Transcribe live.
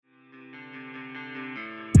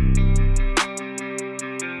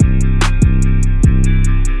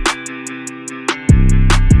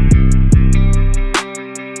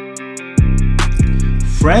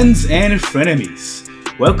Friends and frenemies,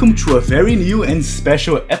 welcome to a very new and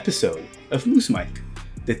special episode of Moose Mike,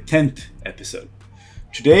 the 10th episode.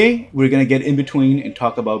 Today, we're going to get in between and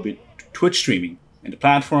talk about Twitch streaming and the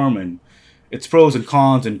platform and its pros and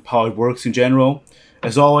cons and how it works in general.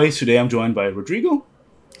 As always, today I'm joined by Rodrigo.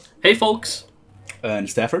 Hey, folks. And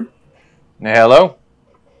Stafford. Hello.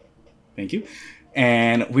 Thank you.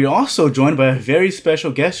 And we're also joined by a very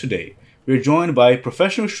special guest today. We're joined by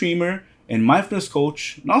professional streamer and mindfulness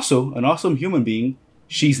coach, and also an awesome human being,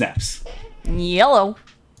 She Snaps. Yellow.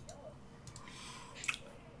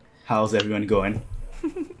 How's everyone going?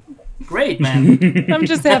 Great, man. I'm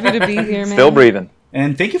just happy to be here, man. Still breathing.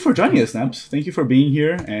 And thank you for joining us, Snaps. Thank you for being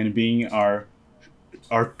here and being our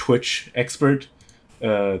Twitch expert.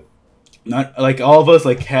 Not like all of us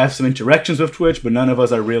have some interactions with Twitch, but none of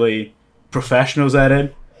us are really professionals at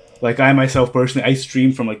it. Like I myself personally, I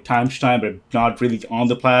stream from time to time, but not really on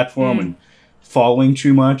the platform and following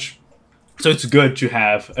too much. So it's good to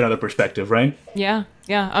have another perspective, right? Yeah.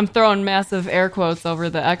 I'm throwing massive air quotes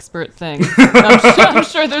over the expert thing. I'm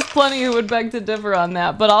sure there's plenty who would beg to differ on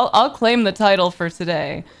that, but I'll claim the title for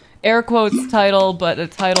today. Air quotes title, but a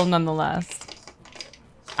title nonetheless.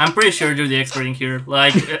 I'm pretty sure you're the expert in here.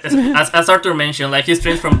 As Arthur mentioned, he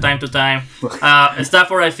streams from time to time.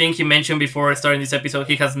 Stafford, I think he mentioned before starting this episode,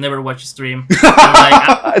 he has never watched a stream. It's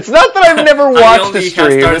not that I've never watched a stream. I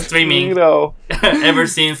only have started streaming, know. ever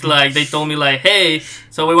since they told me hey,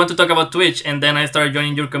 so we want to talk about Twitch, and then I started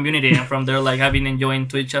joining your community, and from there I've been enjoying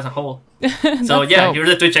Twitch as a whole. So yeah, dope. You're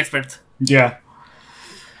the Twitch expert. Yeah.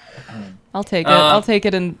 I'll take it. I'll take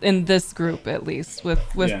it in this group at least. With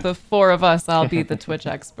the four of us, I'll be the Twitch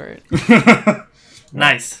expert.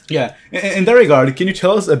 Nice. Yeah. In that regard, can you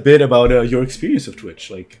tell us a bit about your experience of Twitch?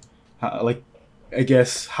 I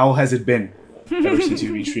guess, how has it been ever since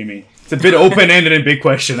you've been streaming? It's a bit open-ended and big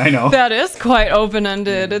question, I know. That is quite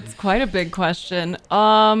open-ended. It's quite a big question.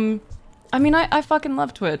 I fucking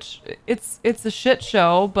love Twitch. It's a shit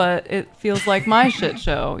show, but it feels like my shit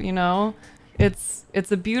show, you know? It's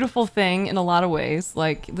a beautiful thing in a lot of ways,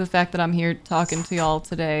 like the fact that I'm here talking to y'all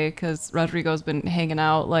today because Rodrigo's been hanging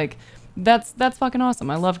out. That's fucking awesome.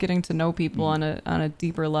 I love getting to know people on a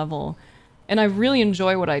deeper level, and I really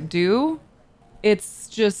enjoy what I do. It's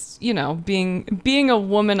just, being a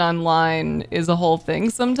woman online is a whole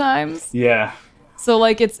thing sometimes. Yeah. So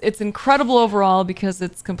it's incredible overall because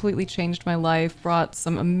it's completely changed my life, brought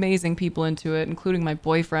some amazing people into it, including my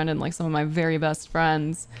boyfriend and some of my very best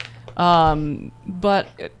friends. But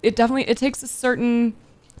it definitely takes a certain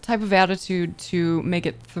type of attitude to make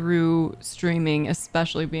it through streaming,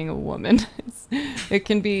 especially being a woman. It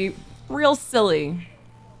can be real silly.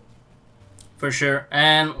 For sure.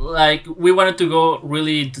 And we wanted to go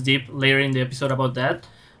really deep later in the episode about that.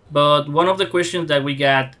 But one of the questions that we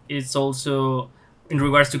got is also in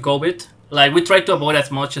regards to COVID. We try to avoid as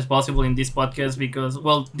much as possible in this podcast because,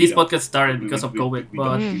 this podcast started because of COVID. We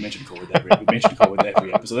mentioned COVID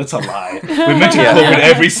every episode. That's a lie. We mentioned COVID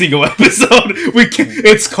every single episode.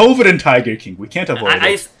 It's COVID and Tiger King. We can't avoid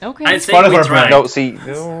it. Okay. It's part of our brand. No, see,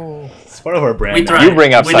 no. It's part of our brand. We try. You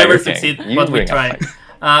bring up we Tiger never King. succeed, but we try.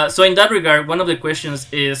 So in that regard, one of the questions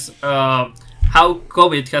is how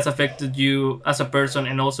COVID has affected you as a person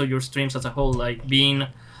and also your streams as a whole,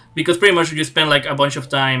 because pretty much you spend a bunch of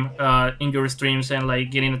time in your streams and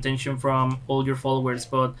getting attention from all your followers.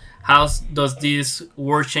 But how does this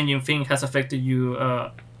world-changing thing has affected you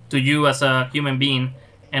to you as a human being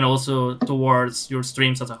and also towards your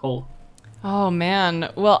streams as a whole? Oh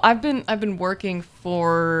man. Well, I've been working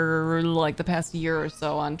for the past year or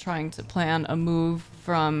so on trying to plan a move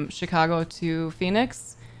from Chicago to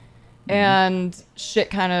Phoenix. And shit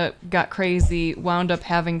kind of got crazy, wound up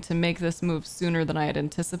having to make this move sooner than I had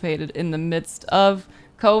anticipated in the midst of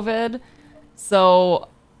COVID. So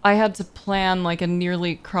I had to plan a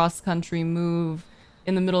nearly cross-country move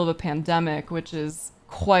in the middle of a pandemic, which is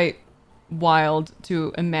quite wild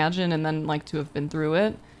to imagine and then to have been through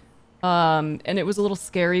it. And it was a little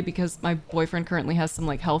scary because my boyfriend currently has some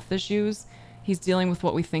health issues. He's dealing with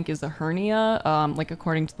what we think is a hernia,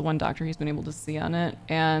 according to the one doctor he's been able to see on it.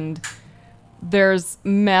 And there's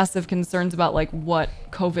massive concerns about what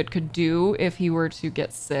COVID could do if he were to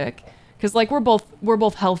get sick. Because we're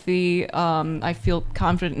both healthy. I feel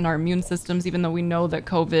confident in our immune systems, even though we know that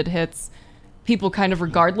COVID hits people kind of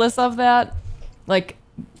regardless of that.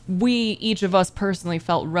 We, each of us personally,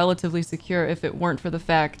 felt relatively secure if it weren't for the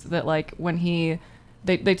fact that when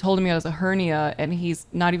they told him he has a hernia and he's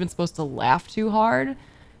not even supposed to laugh too hard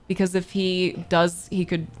because if he does, he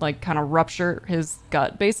could kind of rupture his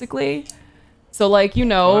gut basically. So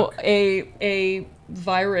a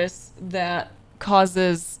virus that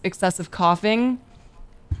causes excessive coughing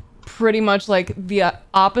pretty much like the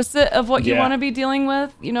opposite of what you Yeah. want to be dealing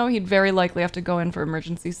with. You know, he'd very likely have to go in for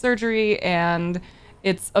emergency surgery, and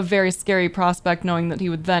it's a very scary prospect knowing that he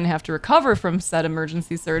would then have to recover from said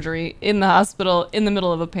emergency surgery in the hospital in the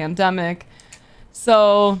middle of a pandemic.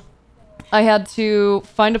 So I had to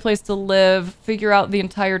find a place to live, figure out the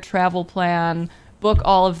entire travel plan, book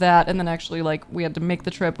all of that, and then actually, like, we had to make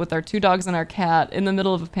the trip with our 2 dogs and our cat in the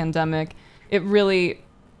middle of a pandemic. It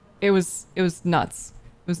was nuts.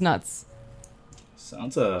 It was nuts.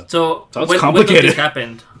 Sounds So Sounds when complicated. this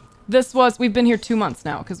happened? We've been here 2 months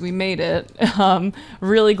now because we made it.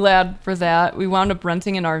 Really glad for that. We wound up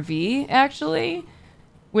renting an RV, actually,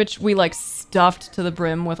 which we like stuffed to the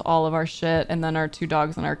brim with all of our shit, and then our 2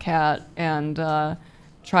 dogs and our cat, and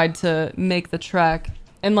tried to make the trek.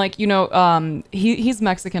 And like, you know, he's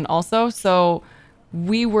Mexican also, so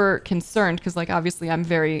we were concerned because like obviously I'm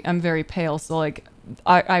very pale, so like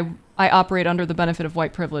I operate under the benefit of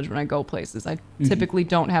white privilege when I go places. I typically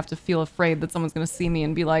don't have to feel afraid that someone's gonna see me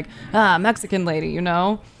and be like, Mexican lady, you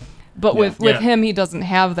know. But with him, he doesn't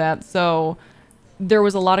have that, so there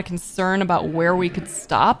was a lot of concern about where we could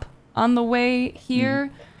stop on the way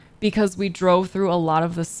here because we drove through a lot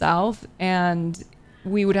of the South, and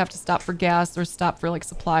we would have to stop for gas or stop for like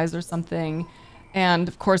supplies or something. And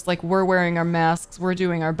of course, like, we're wearing our masks, we're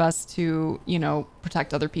doing our best to, you know,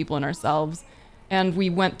 protect other people and ourselves. And we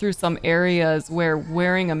went through some areas where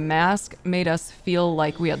wearing a mask made us feel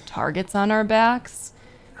like we had targets on our backs.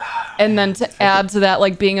 And then to add to that,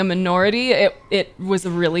 like, being a minority, it was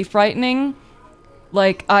really frightening.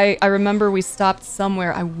 Like, I remember we stopped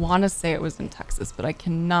somewhere, I want to say it was in Texas, but I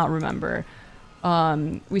cannot remember.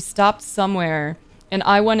 We stopped somewhere, and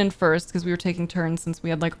I went in first because we were taking turns since we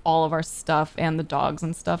had like all of our stuff and the dogs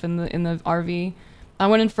and stuff in the RV. I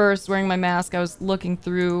went in first wearing my mask. I was looking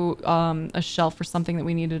through a shelf for something that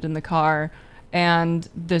we needed in the car, and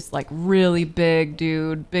this like really big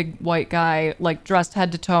dude, big white guy, like dressed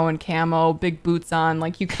head to toe in camo, big boots on,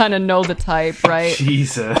 like you kind of know the type, right?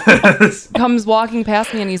 Jesus. Comes walking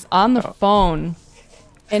past me, and he's on the phone,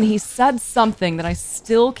 and he said something that I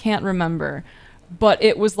still can't remember. But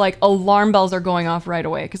it was like alarm bells are going off right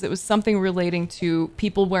away because it was something relating to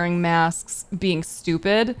people wearing masks being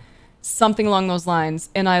stupid, something along those lines.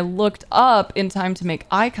 And I looked up in time to make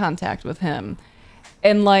eye contact with him.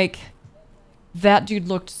 And like, that dude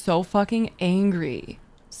looked so fucking angry.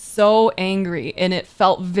 So angry. And it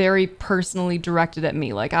felt very personally directed at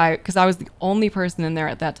me. Like because I was the only person in there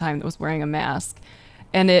at that time that was wearing a mask.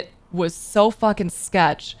 And it was so fucking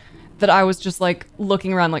sketch that I was just like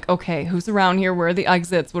looking around like, okay, who's around here? Where are the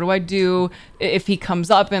exits? What do I do? If he comes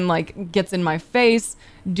up and like gets in my face,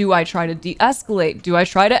 do I try to de-escalate? Do I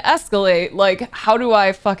try to escalate? Like, how do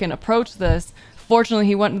I fucking approach this? Fortunately,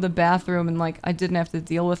 he went into the bathroom and like I didn't have to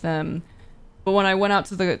deal with him. But when I went out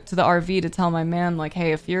to the RV to tell my man like,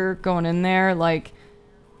 hey, if you're going in there, like,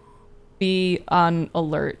 be on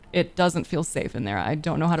alert. It doesn't feel safe in there. I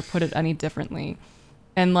don't know how to put it any differently.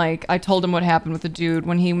 And like, I told him what happened with the dude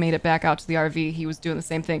when he made it back out to the RV. He was doing the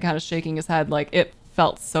same thing, kind of shaking his head. Like, it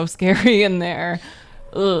felt so scary in there.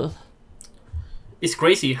 Ugh. It's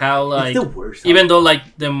crazy how like It's the worst. even though like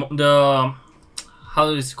the how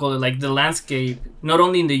do you call it, like the landscape, not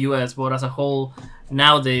only in the U.S. but as a whole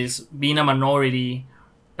nowadays, being a minority,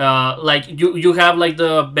 like you have like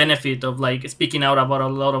the benefit of like speaking out about a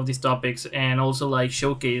lot of these topics and also like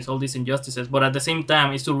showcase all these injustices, but at the same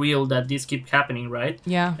time it's surreal that this keep happening, right?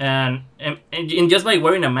 Yeah. And just by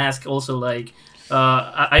wearing a mask also, like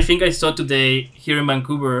I think I saw today here in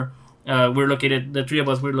Vancouver, the 3 of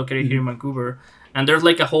us we're located here in Vancouver, and there's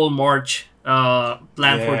like a whole march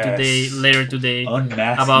planned for today, later today,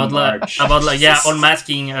 Unmasking about march.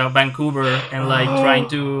 unmasking Vancouver and like trying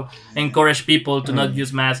to encourage people to not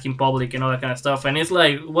use masks in public and all that kind of stuff. And it's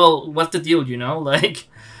like, well, what's the deal, you know? Like,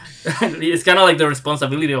 it's kind of like the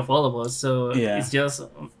responsibility of all of us. So it's just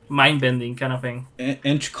mind-bending kind of thing.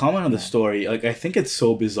 And to comment on the story, like, I think it's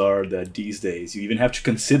so bizarre that these days you even have to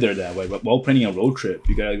consider that way. But while planning a road trip,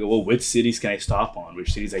 you gotta go, well, which cities can I stop on?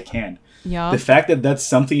 Which cities I can? Yeah. The fact that that's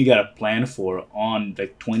something you gotta plan for on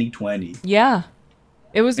like 2020. Yeah.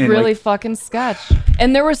 It was And, really like, fucking sketch.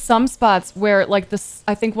 And there were some spots where, like, this,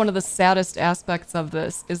 I think one of the saddest aspects of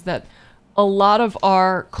this is that a lot of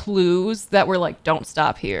our clues that were like, don't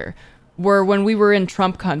stop here, were when we were in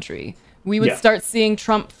Trump country. We would start seeing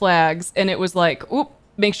Trump flags, and it was like, oop,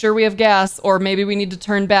 make sure we have gas, or maybe we need to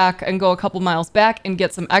turn back and go a couple miles back and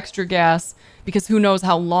get some extra gas, because who knows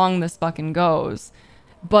how long this fucking goes.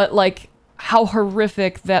 But, like, how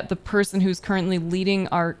horrific that the person who's currently leading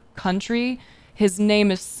our country, his name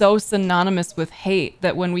is so synonymous with hate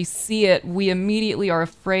that when we see it, we immediately are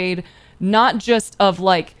afraid not just of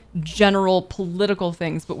like general political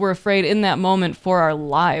things, but we're afraid in that moment for our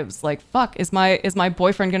lives. Like, fuck, is my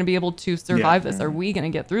boyfriend going to be able to survive this? Are we going to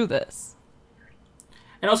get through this?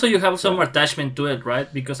 And also you have some attachment to it,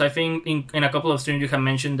 right? Because I think in a couple of streams you have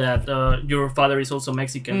mentioned that your father is also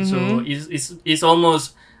Mexican, so it's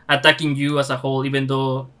almost attacking you as a whole, even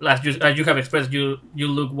though as you have expressed, you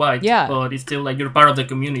look white, but it's still like you're part of the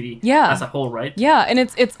community as a whole, right? Yeah, and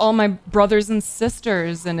it's all my brothers and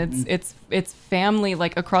sisters, and it's family,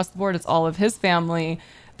 like across the board. It's all of his family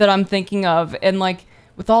that I'm thinking of, and like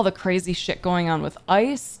with all the crazy shit going on with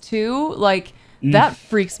ICE too, like that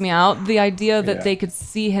freaks me out. The idea that they could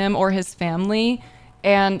see him or his family,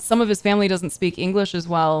 and some of his family doesn't speak English as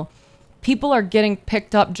well. People are getting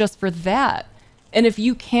picked up just for that. And if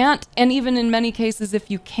you can't, and even in many cases,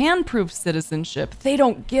 if you can prove citizenship, they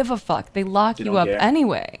don't give a fuck. They lock you up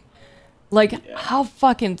anyway. Like, how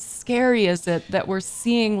fucking scary is it that we're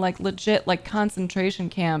seeing like legit like concentration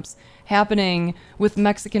camps happening with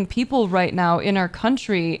Mexican people right now in our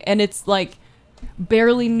country, and it's like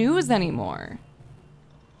barely news anymore.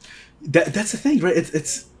 That's the thing, right?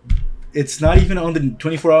 It's not even on the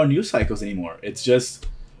 24-hour news cycles anymore. It's just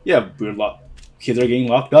kids are getting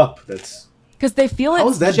locked up. That's because they feel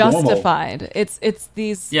it's justified. Normal? It's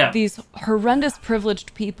these horrendous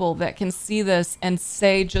privileged people that can see this and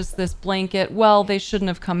say just this blanket, well, they shouldn't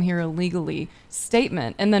have come here illegally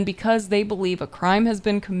statement, and then because they believe a crime has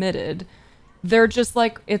been committed, they're just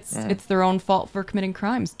like it's their own fault for committing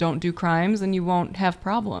crimes. Don't do crimes and you won't have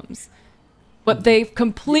problems. But they've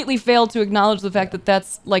completely failed to acknowledge the fact that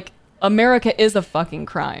that's like America is a fucking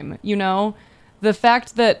crime, you know? The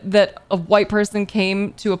fact that a white person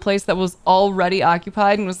came to a place that was already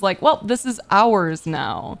occupied and was like, well, this is ours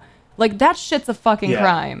now. Like, that shit's a fucking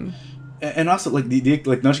crime. And also, like,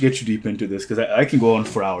 like, not to get too deep into this, because I can go on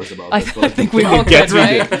for hours about this. I think we all could,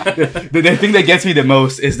 right? The thing that gets me the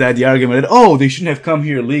most is that the argument that, they shouldn't have come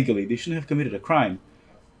here illegally. They shouldn't have committed a crime.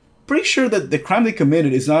 Pretty sure that the crime they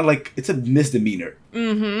committed is not, like, it's a misdemeanor.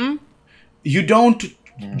 Mm-hmm. You don't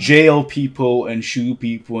jail people and shoot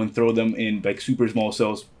people and throw them in like super small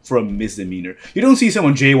cells for a misdemeanor. You don't see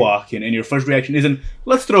someone jaywalking and your first reaction isn't,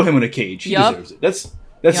 let's throw him in a cage. He deserves it.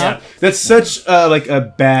 That's such like a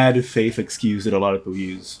bad faith excuse that a lot of people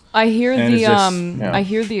use. I hear I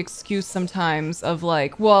hear the excuse sometimes of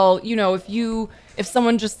like, well, you know, if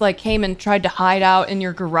someone just like came and tried to hide out in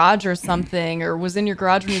your garage or something, or was in your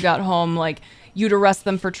garage when you got home, like you'd arrest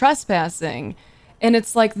them for trespassing. And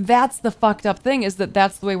it's like, that's the fucked up thing, is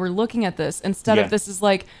that's the way we're looking at this. Instead of this is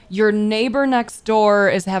like, your neighbor next door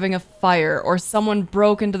is having a fire, or someone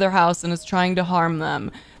broke into their house and is trying to harm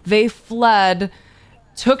them. They fled,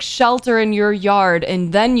 took shelter in your yard,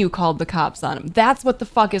 and then you called the cops on them. That's what the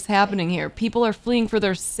fuck is happening here. People are fleeing for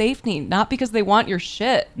their safety, not because they want your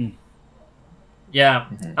shit. Yeah,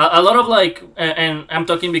 a lot of like, and I'm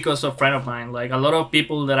talking because of a friend of mine, like a lot of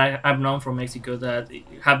people that I've known from Mexico that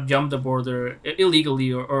have jumped the border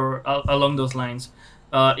illegally or along those lines.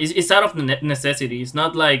 It's out of necessity. It's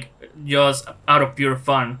not like just out of pure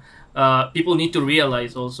fun. People need to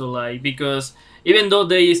realize also, like, because even though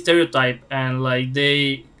they stereotype and like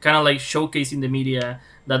they kind of like showcase in the media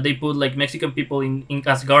that they put like Mexican people in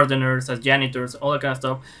as gardeners, as janitors, all that kind of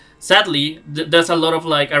stuff. Sadly, there's a lot of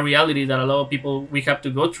like a reality that a lot of people we have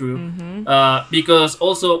to go through, because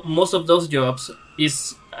also most of those jobs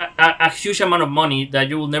is a huge amount of money that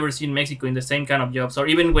you will never see in Mexico in the same kind of jobs, or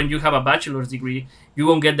even when you have a bachelor's degree, you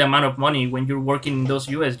won't get the amount of money when you're working in those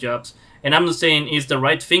U.S. jobs. And I'm not saying it's the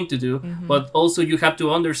right thing to do, but also you have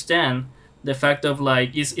to understand the fact of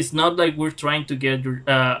like it's not like we're trying to get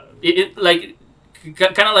like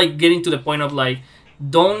kind of like getting to the point of like,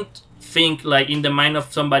 don't think like in the mind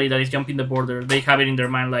of somebody that is jumping the border, they have it in their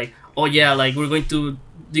mind like, oh yeah, like we're going to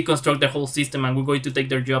deconstruct the whole system and we're going to take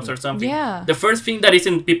their jobs or something. Yeah. The first thing that is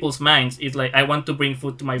in people's minds is like, I want to bring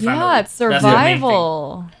food to my family. Yeah, it's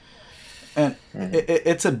survival. And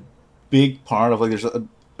it's a big part of like,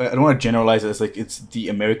 I don't want to generalize it as like it's the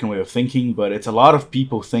American way of thinking, but it's a lot of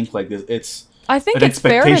people think like this. I think it's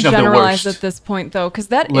fair to generalize at this point though, because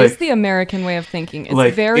that is the American way of thinking. It's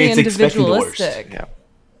like, very individualistic. Yeah.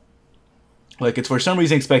 Like, it's for some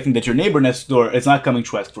reason expecting that your neighbor next door is not coming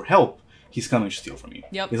to ask for help. He's coming to steal from you.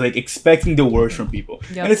 Yep. It's like expecting the worst from people.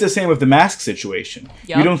 Yep. And it's the same with the mask situation.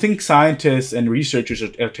 Yep. You don't think scientists and researchers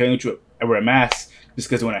are telling you to wear a mask just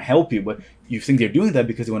because they want to help you, but you think they're doing that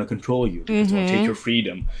because they want to control you, because they want to take your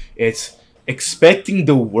freedom. It's expecting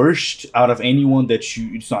the worst out of anyone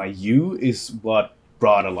it's not you is what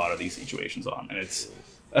brought a lot of these situations on. And it's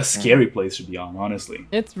a scary place to be on, honestly.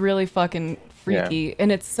 It's really fucking freaky,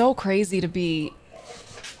 and it's so crazy to be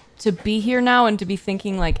to be here now and to be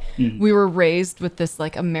thinking like we were raised with this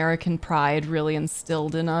like American pride really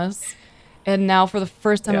instilled in us. And now for the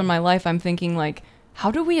first time in my life, I'm thinking like, how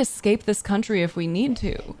do we escape this country if we need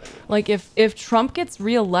to? Like if Trump gets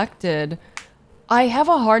reelected, I have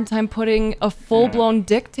a hard time putting a full-blown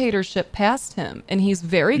dictatorship past him. And he's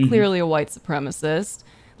very clearly a white supremacist.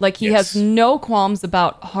 Like, he has no qualms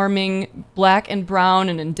about harming black and brown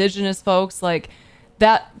and indigenous folks. Like,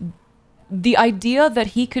 that, the idea that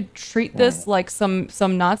he could treat this like some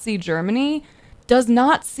Nazi Germany does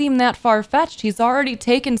not seem that far-fetched. He's already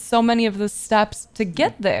taken so many of the steps to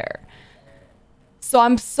get there. So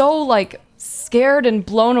I'm so, like, scared and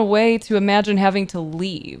blown away to imagine having to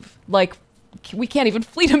leave. Like, we can't even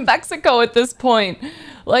flee to Mexico at this point.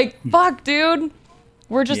 Like, fuck, dude.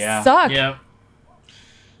 We're just stuck. Yeah.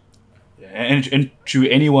 And to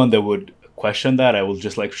anyone that would question that, I will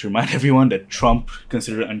just like to remind everyone that Trump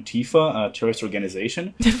considered Antifa a terrorist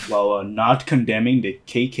organization while not condemning the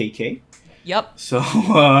KKK. Yep. So,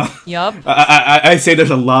 Yep. I say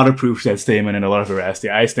there's a lot of proof to that statement and a lot of veracity.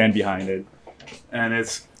 I stand behind it. And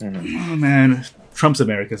it's, oh man, Trump's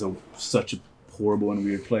America is such a horrible and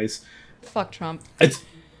weird place. Fuck Trump. It's,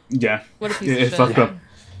 yeah. What a piece of shit. Fuck Trump.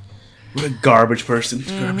 What a garbage person.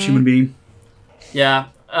 Garbage human being. Yeah.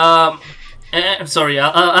 I'm sorry.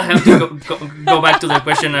 I have to go back to the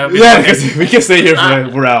question. Because we can stay here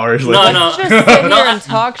for hours. No. Just sit here and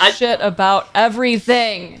talk shit about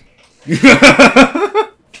everything.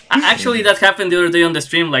 Actually, that happened the other day on the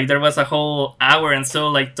stream. Like, there was a whole hour and so,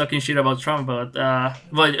 like, talking shit about Trump. But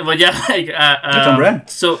yeah, like,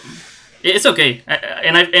 so it's okay.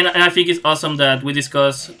 And I think it's awesome that we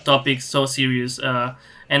discuss topics so serious.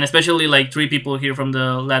 And especially, like, 3 people here from the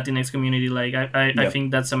Latinx community. Like, I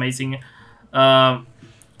think that's amazing.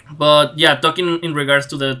 But yeah, talking in regards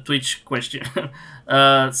to the Twitch question.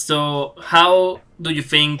 So how do you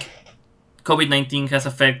think COVID-19 has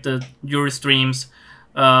affected your streams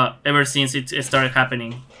ever since it started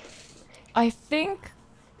happening? I think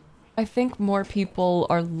more people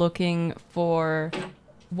are looking for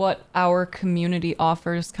what our community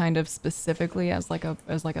offers kind of specifically as like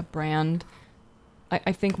a brand.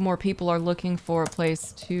 I think more people are looking for a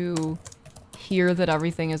place to hear that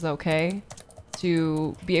everything is okay,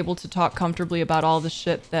 to be able to talk comfortably about all the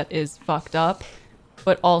shit that is fucked up,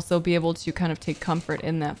 but also be able to kind of take comfort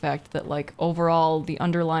in that fact that, like, overall the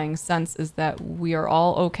underlying sense is that we are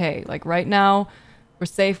all okay. Like, right now we're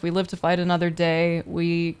safe, we live to fight another day,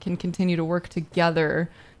 we can continue to work together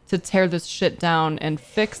to tear this shit down and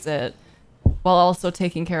fix it while also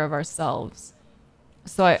taking care of ourselves.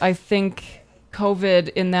 So I think COVID,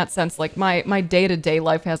 in that sense, like, my day-to-day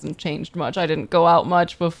life hasn't changed much. I didn't go out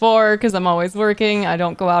much before because I'm always working. I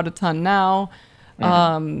don't go out a ton now.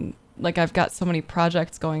 Like, I've got so many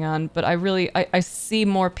projects going on, but I see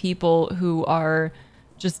more people who are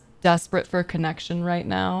just desperate for connection right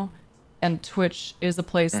now, and Twitch is a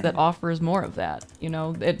place that offers more of that. You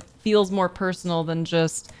know, it feels more personal than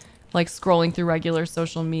just like scrolling through regular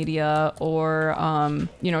social media or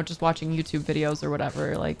you know, just watching YouTube videos or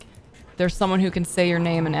whatever. Like, there's someone who can say your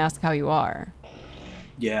name and ask how you are.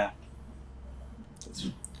 Yeah.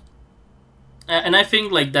 And I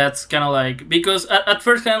think, like, that's kind of like, because at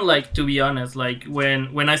first hand, like, to be honest, like,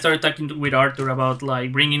 when I started talking with Arthur about,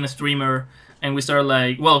 like, bringing a streamer, and we started,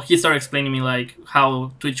 like, well, he started explaining me, like,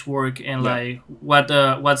 how Twitch work and like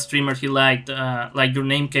what streamers he liked, like, your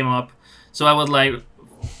name came up. So I was like,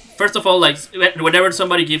 first of all, like, whenever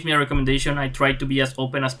somebody gives me a recommendation, I try to be as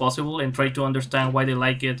open as possible and try to understand why they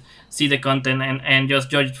like it, see the content, and just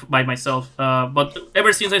judge by myself. But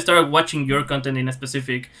ever since I started watching your content in a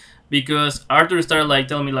specific, because Arthur started, like,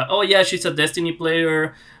 telling me, like, oh yeah, she's a Destiny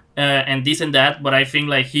player, and this and that, but I think,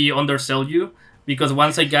 like, he undersold you. Because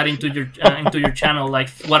once I got into your channel, like,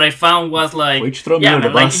 what I found was, like, yeah,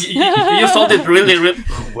 man, like, you sold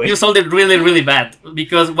it really bad.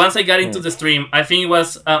 Because once I got into the stream, I think it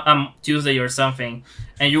was Tuesday or something,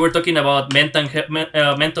 and you were talking about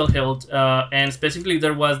mental health, and specifically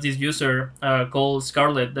there was this user called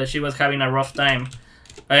Scarlett that she was having a rough time,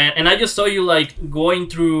 and I just saw you, like, going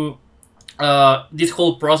through this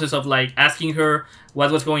whole process of, like, asking her what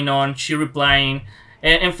was going on, she replying.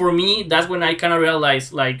 And for me, that's when I kind of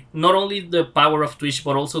realized, like, not only the power of Twitch,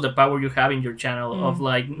 but also the power you have in your channel of,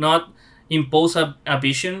 like, not impose a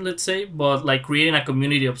vision, let's say, but, like, creating a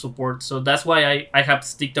community of support. So that's why I have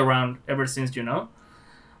sticked around ever since, you know?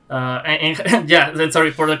 And yeah, then sorry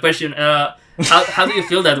for the question. How do you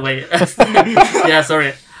feel that way? Yeah,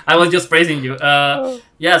 sorry. I was just praising you.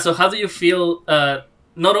 Yeah, so how do you feel,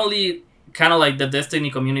 not only kind of like the Destiny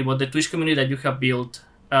community, but the Twitch community that you have built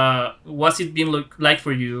what's it been look like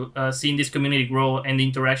for you seeing this community grow and the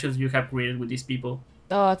interactions you have created with these people?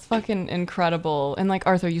 Oh, it's fucking incredible. And like,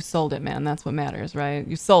 Arthur, you sold it, man. That's what matters, right?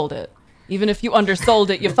 You sold it. Even if you undersold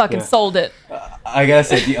it, you fucking sold it. I gotta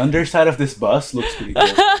say, the underside of this bus looks pretty cool.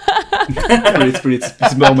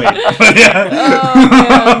 it's well made. Yeah.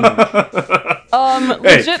 Oh, man.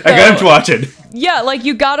 Hey, Legit, I got him though. to watch it. Yeah, like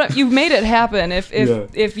you made it happen.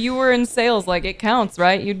 If you were in sales, like it counts,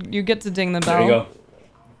 right? You get to ding the bell. There you go.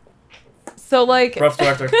 So like Props to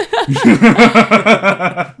Arthur.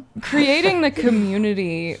 creating the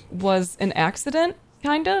community was an accident,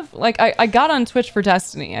 kind of. Like I got on Twitch for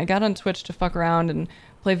Destiny. I got on Twitch to fuck around and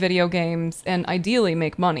play video games and ideally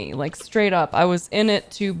make money. Like straight up, I was in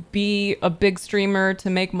it to be a big streamer, to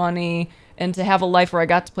make money, and to have a life where I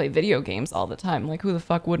got to play video games all the time. Like who the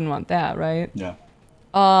fuck wouldn't want that, right? Yeah.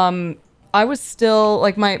 I was still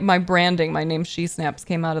like my branding, my name She Snaps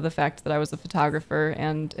came out of the fact that I was a photographer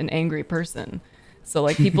and an angry person. So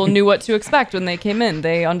like people knew what to expect when they came in.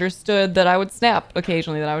 They understood that I would snap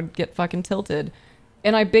occasionally, that I would get fucking tilted.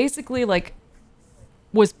 And I basically like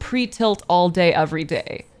was pre-tilt all day every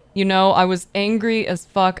day. You know, I was angry as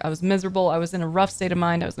fuck. I was miserable. I was in a rough state of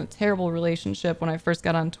mind. I was in a terrible relationship when I first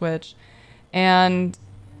got on Twitch. And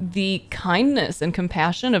the kindness and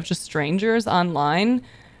compassion of just strangers online,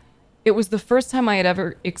 it was the first time I had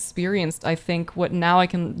ever experienced, I think, what now I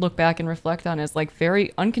can look back and reflect on is like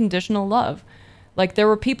very unconditional love. Like there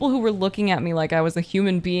were people who were looking at me like I was a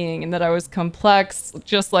human being and that I was complex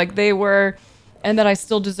just like they were and that I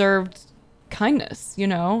still deserved kindness, you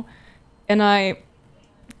know? And I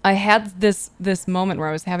had this moment where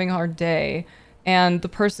I was having a hard day and the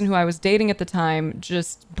person who I was dating at the time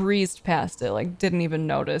just breezed past it, like didn't even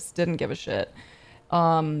notice, didn't give a shit.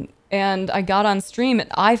 And I got on stream and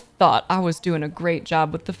I thought I was doing a great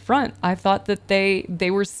job with the front. I thought that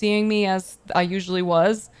they were seeing me as I usually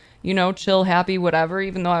was, you know, chill, happy, whatever,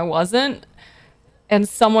 even though I wasn't. And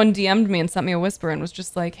someone DM'd me and sent me a whisper and was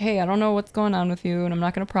just like, hey, I don't know what's going on with you and I'm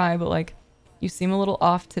not going to pry, but like, you seem a little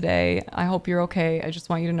off today. I hope you're okay. I just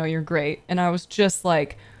want you to know you're great. And I was just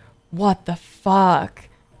like, what the fuck?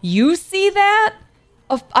 You see that?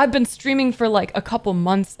 I've been streaming for like a couple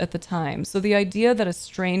months at the time. So the idea that a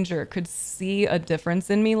stranger could see a difference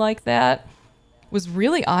in me like that was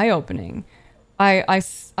really eye-opening. I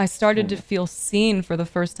started to feel seen for the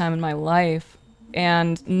first time in my life,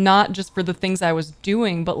 and not just for the things I was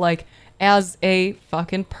doing, but like as a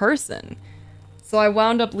fucking person. So I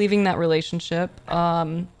wound up leaving that relationship,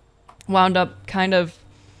 wound up kind of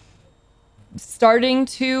starting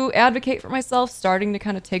to advocate for myself, starting to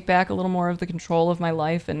kind of take back a little more of the control of my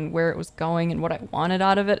life and where it was going and what I wanted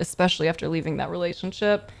out of it, especially after leaving that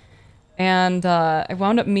relationship. And I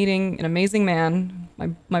wound up meeting an amazing man,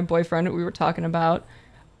 my boyfriend that we were talking about,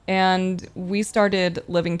 and we started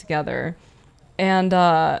living together. And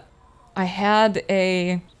I had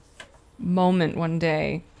a moment one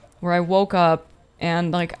day where I woke up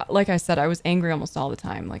and like I said, I was angry almost all the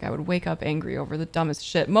time. Like I would wake up angry over the dumbest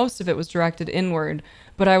shit. Most of it was directed inward,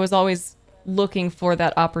 but I was always looking for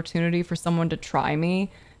that opportunity for someone to try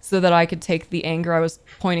me so that I could take the anger I was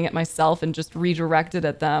pointing at myself and just redirect it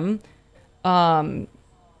at them. So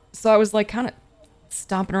I was like kind of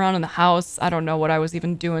stomping around in the house. I don't know what I was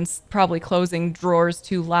even doing, probably closing drawers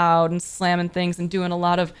too loud and slamming things and doing a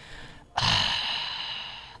lot of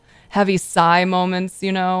heavy sigh moments,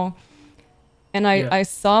 you know? And I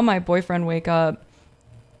saw my boyfriend wake up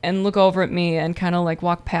and look over at me and kind of like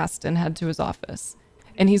walk past and head to his office.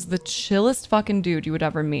 And he's the chillest fucking dude you would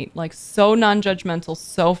ever meet. Like so non-judgmental,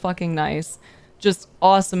 so fucking nice, just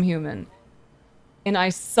awesome human. And I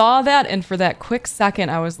saw that, and for that quick second,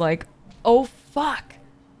 I was like, oh fuck.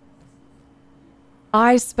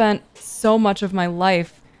 I spent so much of my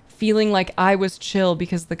life feeling like I was chill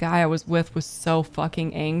because the guy I was with was so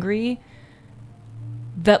fucking angry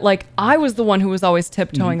that like I was the one who was always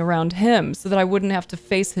tiptoeing around him so that I wouldn't have to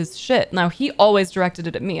face his shit. Now, he always directed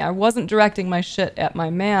it at me. I wasn't directing my shit at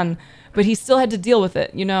my man, but he still had to deal with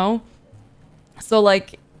it, you know? So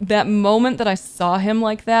like that moment that I saw him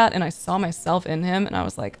like that and I saw myself in him and I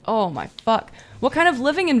was like, oh my fuck. What kind of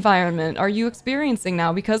living environment are you experiencing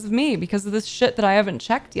now because of me, because of this shit that I haven't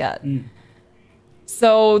checked yet?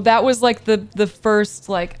 So that was like the first,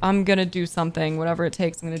 like, I'm going to do something, whatever it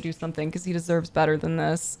takes, I'm going to do something because he deserves better than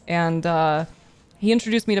this. And he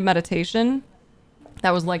introduced me to meditation.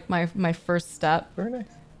 That was like my first step. Very nice.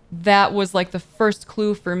 That was like the first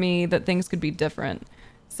clue for me that things could be different.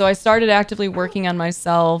 So I started actively working on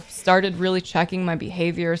myself, started really checking my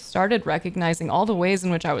behavior, started recognizing all the ways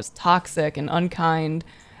in which I was toxic and unkind,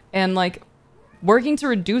 and like working to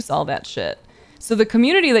reduce all that shit. So the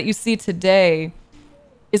community that you see today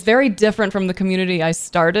is very different from the community I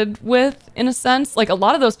started with, in a sense. Like, a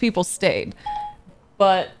lot of those people stayed.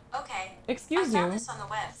 But, Okay. excuse I found you. this on the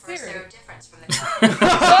web for Siri. a zero difference from the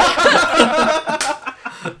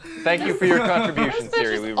Thank you for your contribution, This bitch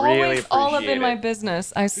Siri. is We really always appreciate all up in it. my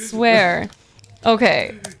business, I swear.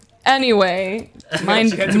 Okay. Anyway,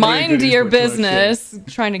 mind She had to be a mind good your input to our business.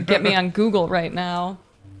 Trying to get me on Google right now.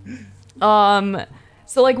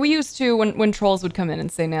 So like we used to when trolls would come in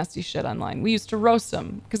and say nasty shit online, we used to roast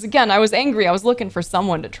them because again, I was angry. I was looking for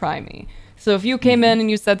someone to try me. So if you came in and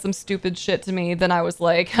you said some stupid shit to me, then I was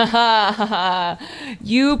like, ha ha ha ha,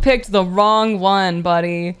 you picked the wrong one,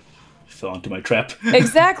 buddy. Fell into my trap.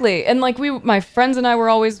 Exactly. And like my friends and I were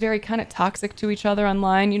always very kind of toxic to each other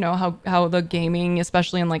online. You know how the gaming,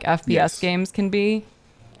 especially in like FPS Yes. games, can be.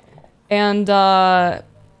 And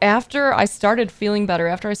after I started feeling better,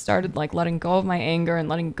 after I started like letting go of my anger and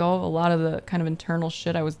letting go of a lot of the kind of internal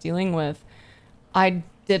shit I was dealing with, I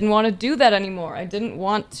didn't want to do that anymore. I didn't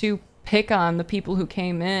want to pick on the people who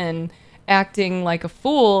came in acting like a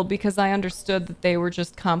fool because I understood that they were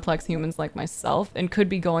just complex humans like myself and could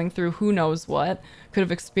be going through who knows what, could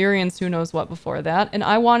have experienced who knows what before that. And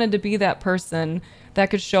I wanted to be that person that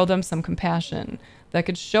could show them some compassion, that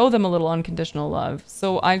could show them a little unconditional love.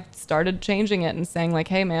 So I started changing it and saying like,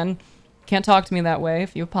 hey man, can't talk to me that way.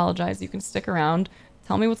 If you apologize, you can stick around.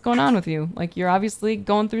 Tell me what's going on with you. Like, you're obviously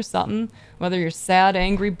going through something, whether you're sad,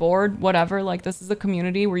 angry, bored, whatever. Like, this is a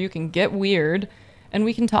community where you can get weird and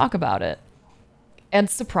we can talk about it. And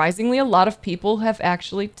surprisingly, a lot of people have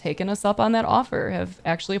actually taken us up on that offer, have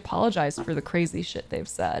actually apologized for the crazy shit they've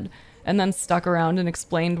said, and then stuck around and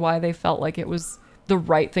explained why they felt like it was the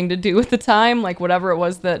right thing to do at the time, like whatever it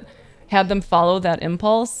was that had them follow that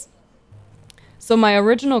impulse. So my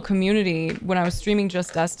original community, when I was streaming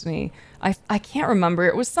Just Destiny, I can't remember.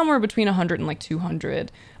 It was somewhere between 100 and like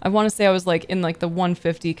 200. I want to say I was like in like the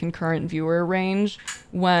 150 concurrent viewer range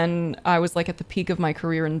when I was like at the peak of my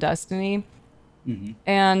career in Destiny. Mm-hmm.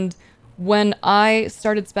 And when I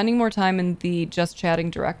started spending more time in the Just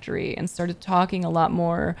Chatting directory and started talking a lot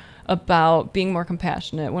more about being more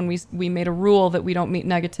compassionate, when we made a rule that we don't meet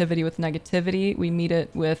negativity with negativity, we meet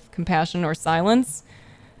it with compassion or silence,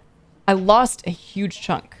 I lost a huge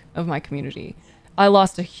chunk of my community. I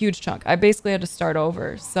lost a huge chunk. I basically had to start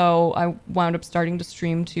over. So I wound up starting to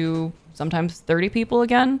stream to sometimes 30 people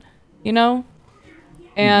again, you know?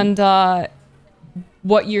 And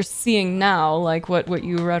what you're seeing now, like what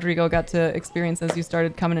you, Rodrigo, got to experience as you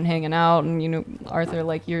started coming and hanging out, and, you know, Arthur,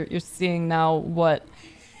 like you're seeing now what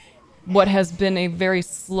has been a very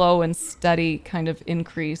slow and steady kind of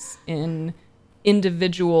increase in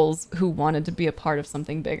individuals who wanted to be a part of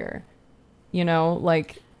something bigger. You know,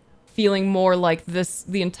 like feeling more like this,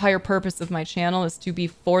 the entire purpose of my channel is to be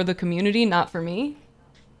for the community, not for me.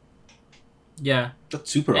 Yeah. That's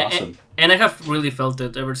super awesome. And I have really felt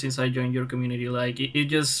it ever since I joined your community. Like it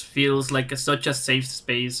just feels like such a safe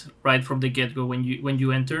space right from the get-go when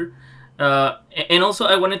you enter. And also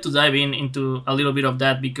I wanted to dive into a little bit of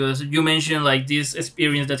that because you mentioned like this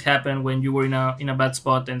experience that happened when you were in a bad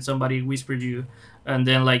spot and somebody whispered you, and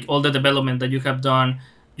then like all the development that you have done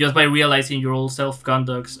just by realizing your own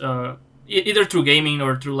self-conducts, either through gaming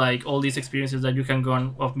or through like all these experiences that you can go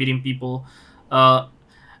on of meeting people.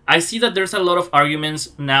 I see that there's a lot of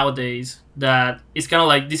arguments nowadays that it's kind of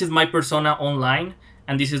like, this is my persona online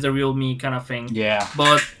and this is the real me kind of thing. Yeah.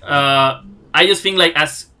 But I just think like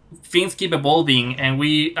as things keep evolving and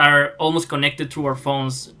we are almost connected through our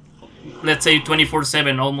phones, let's say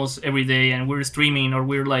 24/7 almost every day, and we're streaming or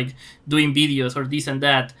we're like doing videos or this and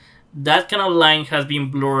that kind of line has been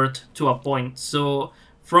blurred to a point. So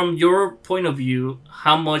from your point of view,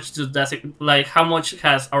 how much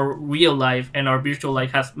has our real life and our virtual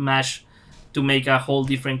life has matched to make a whole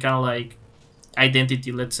different kind of like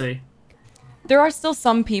identity, let's say? There are still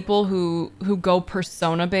some people who go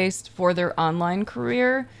persona based for their online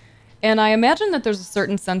career, and I imagine that there's a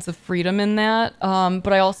certain sense of freedom in that,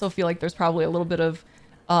 but I also feel like there's probably a little bit of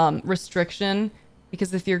restriction,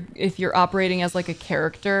 because if you're operating as like a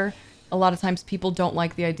character, a lot of times people don't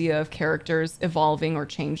like the idea of characters evolving or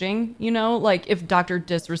changing, you know? Like if Dr.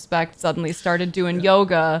 Disrespect suddenly started doing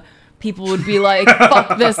yoga, people would be like,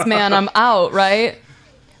 fuck this man, I'm out, right?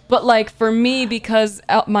 But like for me, because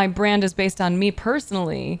my brand is based on me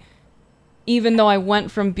personally, even though I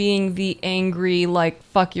went from being the angry, like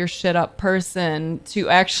fuck your shit up person to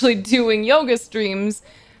actually doing yoga streams,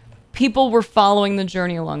 people were following the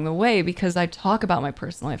journey along the way because I talk about my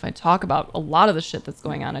personal life. I talk about a lot of the shit that's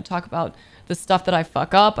going on. I talk about the stuff that I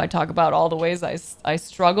fuck up. I talk about all the ways I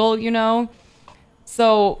struggle, you know?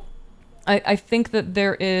 So I think that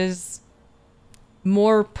there is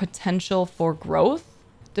more potential for growth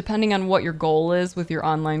depending on what your goal is with your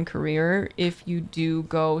online career, if you do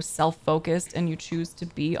go self-focused and you choose to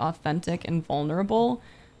be authentic and vulnerable,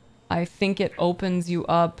 I think it opens you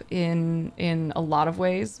up in a lot of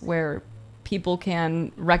ways where people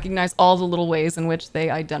can recognize all the little ways in which they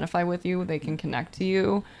identify with you, they can connect to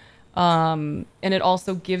you. And it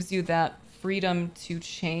also gives you that freedom to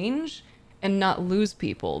change and not lose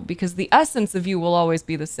people, because the essence of you will always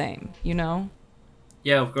be the same, you know?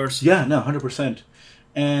 Yeah, of course. Yeah, no, 100%.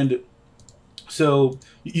 And so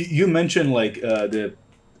you mentioned like the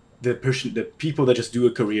people that just do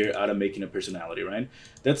a career out of making a personality, right?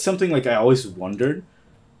 That's something like I always wondered.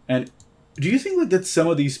 And do you think like that some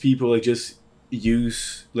of these people like just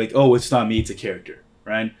use like, oh, it's not me, it's a character,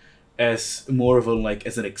 right? As more of a like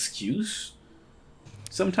as an excuse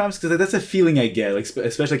sometimes, because that's a feeling I get, like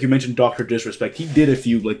especially like you mentioned Dr. Disrespect. He did a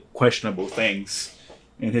few like questionable things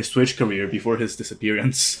in his Twitch career before his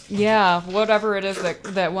disappearance. Yeah, whatever it is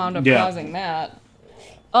that wound up causing that.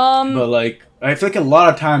 But like I feel like a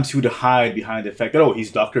lot of times he would hide behind the fact that, oh,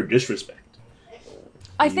 he's Dr. Disrespect.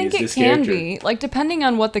 I think it can be, like, depending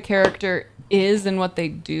on what the character is and what they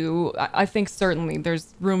do. I think certainly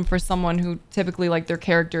there's room for someone who typically, like, their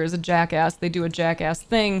character is a jackass. They do a jackass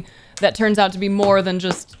thing that turns out to be more than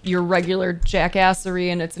just your regular jackassery,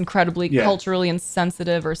 and it's incredibly culturally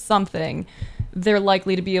insensitive or something. They're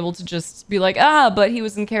likely to be able to just be like, but he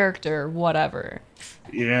was in character, whatever.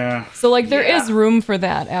 Yeah. So, like, there is room for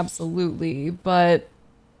that, absolutely. But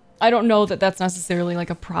I don't know that that's necessarily,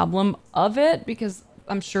 like, a problem of it, because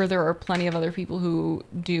I'm sure there are plenty of other people who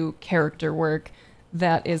do character work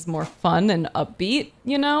that is more fun and upbeat,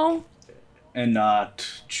 you know? And not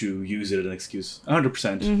to use it as an excuse.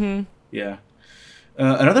 100%. Mm-hmm. Yeah.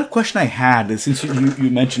 Another question I had is, since you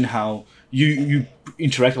mentioned how you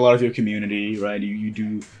interact a lot with your community, right? You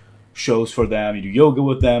do shows for them, you do yoga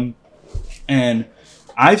with them. And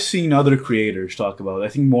I've seen other creators talk about, I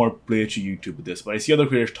think more related to YouTube with this, but I see other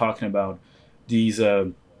creators talking about these...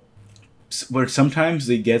 where sometimes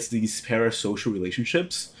they get these parasocial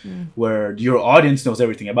relationships where your audience knows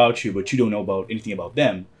everything about you, but you don't know about anything about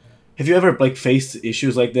them. Have you ever like faced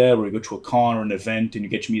issues like that where you go to a con or an event and you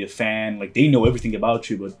get to meet a fan, like they know everything about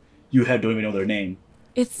you, but you don't even know their name?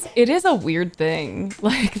 It is a weird thing.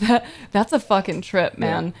 Like that's a fucking trip,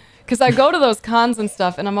 man. Because I go to those cons and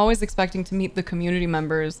stuff, and I'm always expecting to meet the community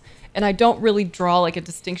members, and I don't really draw like a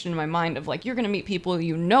distinction in my mind of like, you're gonna meet people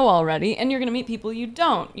you know already, and you're gonna meet people you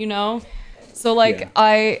don't, you know. So like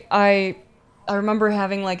I remember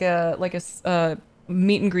having like a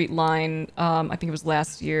meet and greet line. I think it was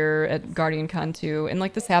last year at Guardian Con 2, and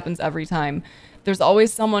like this happens every time. There's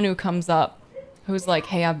always someone who comes up who's like,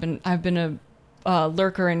 "Hey, I've been a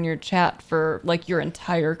lurker in your chat for like your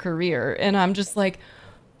entire career," and I'm just like,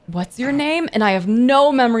 "What's your name?" And I have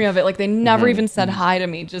no memory of it. Like they never even said hi to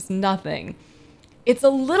me, just nothing. It's a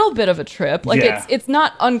little bit of a trip. Like it's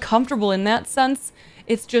not uncomfortable in that sense.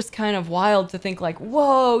 It's just kind of wild to think like,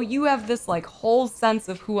 whoa, you have this like whole sense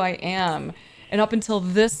of who I am. And up until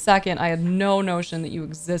this second, I had no notion that you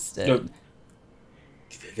existed.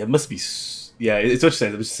 That must be, it's what you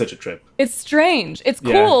said. It was such a trip. It's strange. It's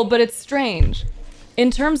cool, but it's strange.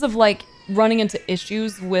 In terms of like running into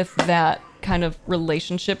issues with that kind of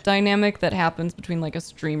relationship dynamic that happens between like a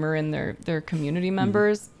streamer and their community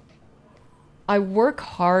members, I work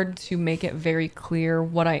hard to make it very clear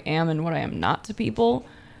what I am and what I am not to people.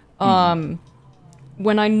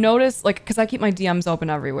 When I notice, like, because I keep my DMs open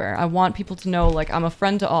everywhere, I want people to know, like, I'm a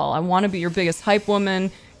friend to all. I want to be your biggest hype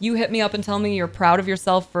woman. You hit me up and tell me you're proud of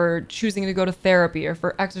yourself for choosing to go to therapy or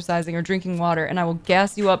for exercising or drinking water, and I will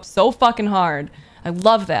gas you up so fucking hard. I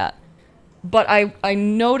love that. But I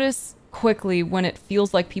notice quickly when it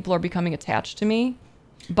feels like people are becoming attached to me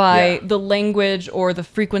by the language or the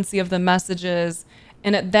frequency of the messages.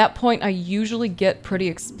 And at that point, I usually get pretty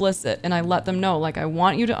explicit and I let them know, like, I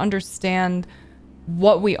want you to understand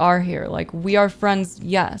what we are here. Like, we are friends,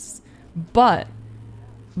 yes, but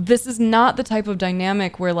this is not the type of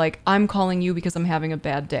dynamic where, like, I'm calling you because I'm having a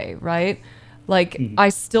bad day, right? Like, I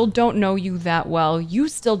still don't know you that well. You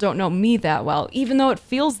still don't know me that well, even though it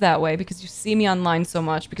feels that way because you see me online so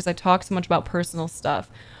much, because I talk so much about personal stuff.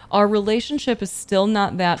 Our relationship is still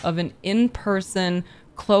not that of an in-person,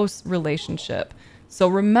 close relationship. So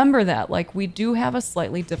remember that. Like, we do have a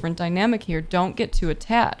slightly different dynamic here. Don't get too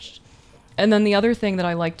attached. And then the other thing that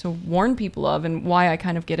I like to warn people of, and why I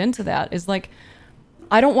kind of get into that, is, like,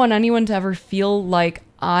 I don't want anyone to ever feel like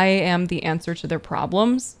I am the answer to their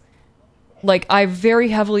problems. like I very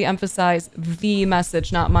heavily emphasize the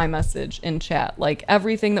message, not my message in chat. Like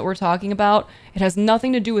everything that we're talking about, it has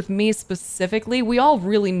nothing to do with me specifically. We all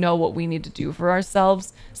really know what we need to do for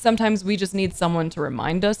ourselves. Sometimes we just need someone to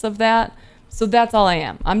remind us of that. So that's all I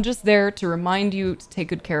am. I'm just there to remind you to take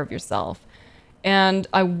good care of yourself. And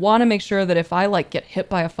I want to make sure that if I like get hit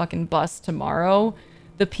by a fucking bus tomorrow,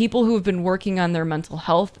 the people who have been working on their mental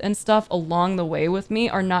health and stuff along the way with me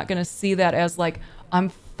are not going to see that as like, I'm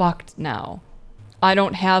fucked now. I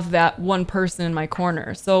don't have that one person in my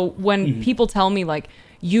corner. So when people tell me like,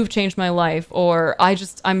 you've changed my life, or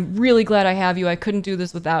I'm really glad I have you, I couldn't do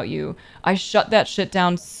this without you, I shut that shit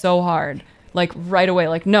down so hard. Like right away,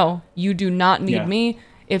 like, no, you do not need me.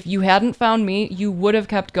 If you hadn't found me, you would have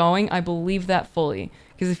kept going. I believe that fully.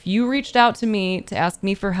 Because if you reached out to me to ask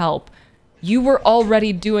me for help, you were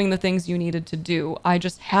already doing the things you needed to do. I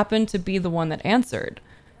just happened to be the one that answered,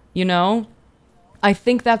 you know? I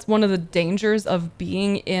think that's one of the dangers of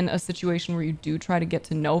being in a situation where you do try to get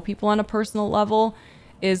to know people on a personal level,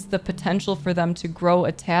 is the potential for them to grow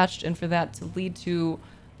attached and for that to lead to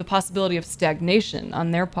the possibility of stagnation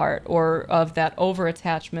on their part, or of that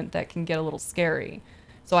over-attachment that can get a little scary.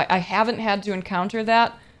 So I haven't had to encounter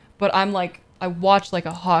that, but I watch like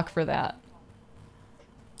a hawk for that.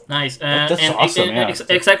 Nice. That's and awesome.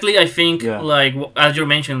 Exactly, I think, like, as you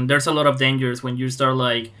mentioned, there's a lot of dangers when you start,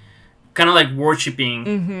 like, kind of like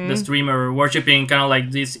worshipping the streamer, worshipping kind of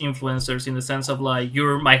like these influencers in the sense of, like,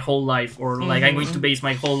 you're my whole life, or, like, I'm going to base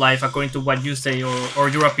my whole life according to what you say, or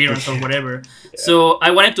your appearance, or whatever. So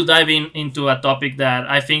I wanted to dive into a topic that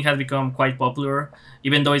I think has become quite popular,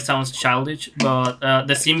 even though it sounds childish, but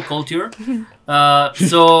the sim culture.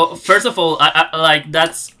 So first of all, I like,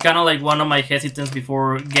 that's kind of like one of my hesitance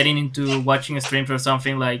before getting into watching streams or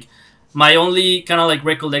something. Like, my only kind of like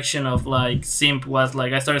recollection of like simp was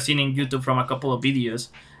like I started seeing in YouTube from a couple of videos,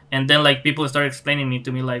 and then like people started explaining it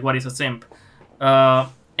to me, like, what is a simp,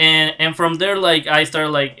 and from there, like, I started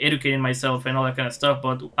like educating myself and all that kind of stuff.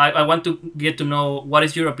 But I want to get to know, what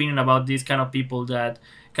is your opinion about these kind of people that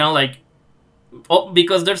kind of like,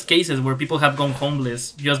 because there's cases where people have gone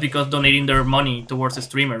homeless just because donating their money towards a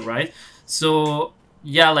streamer, right? So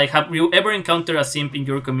yeah, like, have you ever encountered a simp in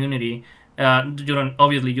your community? You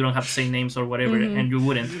don't have to say names or whatever, and you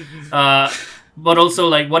wouldn't. But also,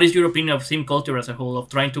 like, what is your opinion of simp culture as a whole, of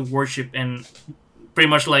trying to worship and pretty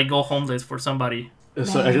much like go homeless for somebody?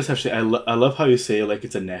 So I just have to say, I love how you say, like,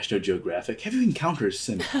 it's a National Geographic. Have you encountered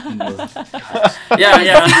simp in your house?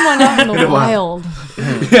 Yeah. Someone out in the wild.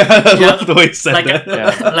 Yeah, I love the way you said like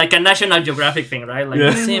that. like a National Geographic thing, right? Like,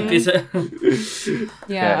 the simp is a...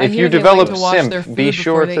 Yeah, if I you hear they develop like to wash simp, their food be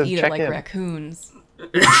sure before they to eat it, check like in. raccoons.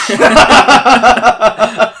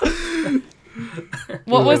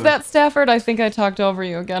 What was that, Stafford? I think I talked over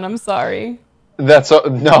you again. I'm sorry. That's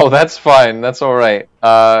fine. That's all right.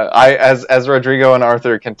 As Rodrigo and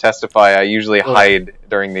Arthur can testify, I usually hide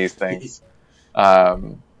during these things.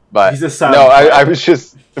 But He's a silent no, I type. was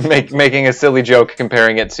just making a silly joke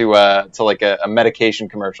comparing it to like a medication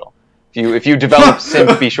commercial. If you develop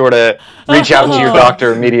simp, be sure to reach out to your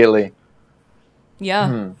doctor immediately.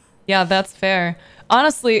 Yeah. Yeah, that's fair.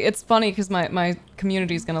 Honestly, it's funny because my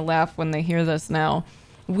community's going to laugh when they hear this now.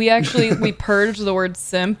 We purged the word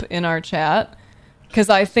simp in our chat because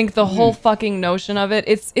I think the whole fucking notion of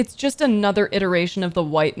it's just another iteration of the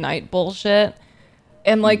white knight bullshit.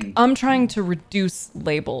 And, like, I'm trying to reduce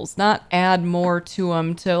labels, not add more to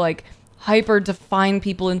them to, like, hyper define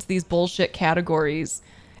people into these bullshit categories.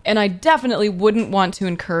 And I definitely wouldn't want to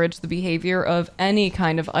encourage the behavior of any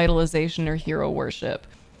kind of idolization or hero worship.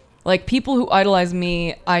 Like, people who idolize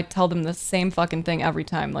me, I tell them the same fucking thing every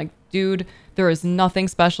time. Like, dude, there is nothing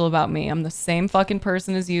special about me. I'm the same fucking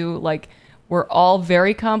person as you. Like, we're all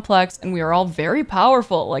very complex and we are all very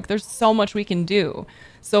powerful. Like, there's so much we can do.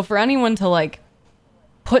 So for anyone to, like,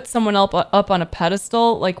 put someone up on a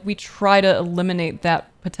pedestal, like, we try to eliminate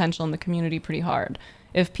that potential in the community pretty hard.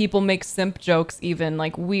 If people make simp jokes even,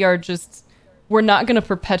 like, we're not going to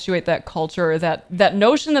perpetuate that culture, or that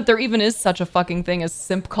notion that there even is such a fucking thing as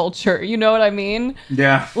simp culture. You know what I mean?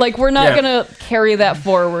 Yeah. Like, we're not going to carry that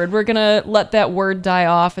forward. We're going to let that word die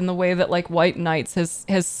off in the way that, like, white knights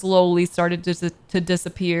has slowly started to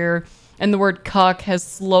disappear, and the word cuck has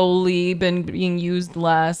slowly been being used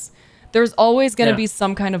less. There's always going to be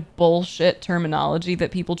some kind of bullshit terminology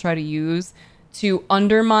that people try to use to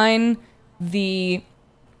undermine the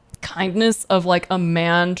kindness of, like, a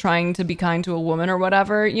man trying to be kind to a woman or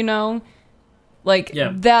whatever, you know? Like,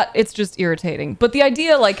 that, it's just irritating. But the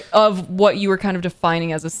idea, like, of what you were kind of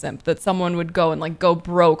defining as a simp, that someone would go and, like, go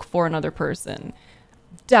broke for another person,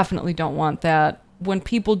 definitely don't want that. when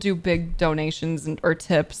people do big donations or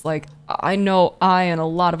tips, like I know I and a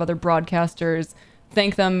lot of other broadcasters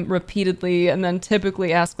thank them repeatedly and then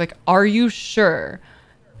typically ask like, are you sure?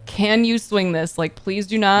 Can you swing this? Like, please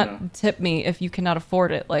do not tip me if you cannot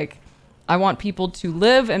afford it. Like, I want people to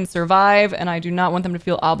live and survive, and I do not want them to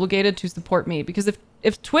feel obligated to support me. Because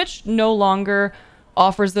if Twitch no longer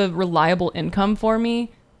offers a reliable income for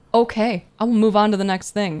me, okay, I will move on to the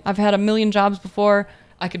next thing. I've had 1 million jobs before.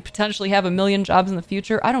 I could potentially have 1 million jobs in the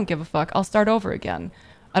future. I don't give a fuck. I'll start over again.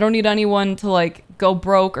 I don't need anyone to like go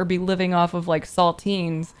broke or be living off of like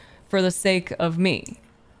saltines for the sake of me.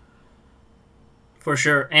 For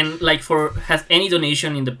sure. And like, has any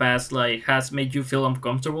donation in the past like has made you feel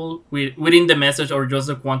uncomfortable within the message, or just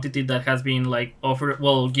the quantity that has been like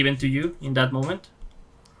given to you in that moment?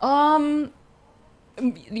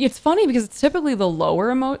 It's funny because it's typically the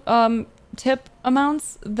lower tip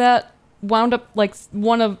amounts that wound up like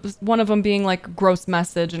one of them being like gross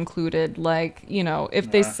message included. Like, you know,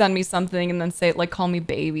 if they send me something and then say like call me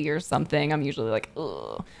baby or something, I'm usually like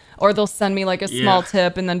ugh. Or they'll send me like a small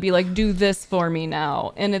tip and then be like, do this for me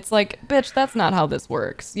now. And it's like, bitch, that's not how this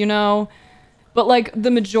works, you know? But like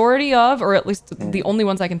the majority of, or at least the only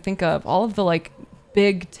ones I can think of, all of the like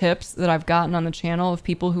big tips that I've gotten on the channel of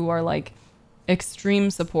people who are like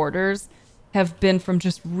extreme supporters have been from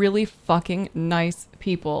just really fucking nice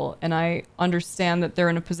people. And I understand that they're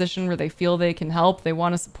in a position where they feel they can help. They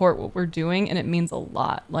want to support what we're doing. And it means a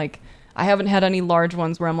lot. Like, I haven't had any large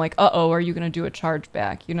ones where I'm like, uh-oh, are you going to do a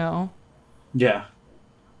chargeback, you know? Yeah.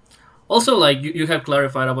 Also, like, you have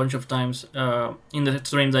clarified a bunch of times in the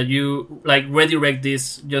stream that you, like, redirect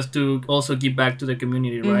this just to also give back to the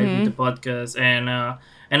community, right, with the podcast. And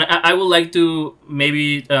I would like to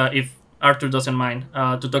maybe, if Arthur doesn't mind,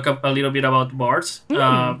 to talk a little bit about bars,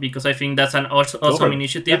 because I think that's an awesome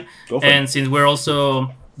initiative. Yeah, and since we're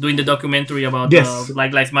also doing the documentary about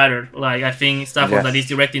Black Lives Matter, like I think Stafford that is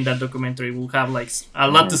directing that documentary will have like a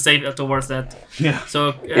lot to say towards that. Yeah.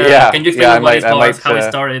 So can you explain what is bars, how it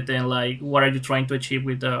started, and like what are you trying to achieve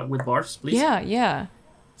with bars, please? Yeah.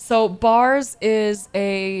 So Bars is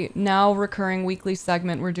a now recurring weekly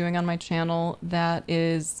segment we're doing on my channel that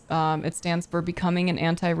is, it stands for Becoming an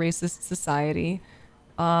Anti-Racist Society.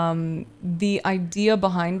 The idea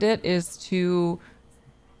behind it is to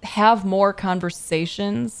have more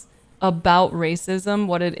conversations about racism,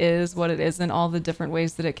 what it is, what it isn't, all the different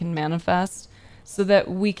ways that it can manifest, so that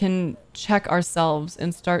we can check ourselves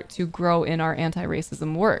and start to grow in our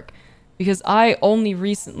anti-racism work. Because I only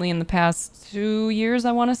recently, in the past 2 years,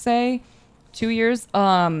 I want to say, 2 years,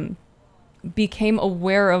 became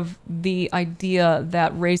aware of the idea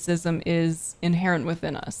that racism is inherent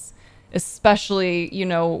within us. Especially, you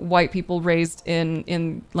know, white people raised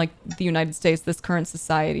in like the United States, this current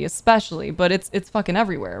society especially, but it's fucking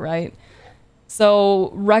everywhere, right?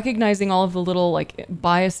 So recognizing all of the little like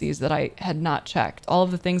biases that I had not checked, all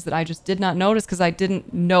of the things that I just did not notice because I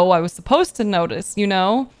didn't know I was supposed to notice, you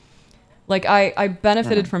know? Like I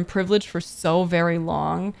benefited from privilege for so very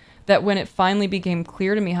long that when it finally became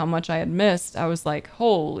clear to me how much I had missed, I was like,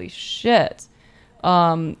 holy shit.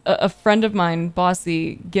 A friend of mine,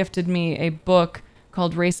 Bossy, gifted me a book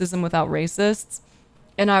called Racism Without Racists.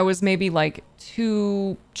 And I was maybe like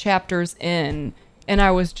 2 chapters in, and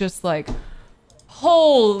I was just like,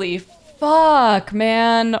 holy fuck,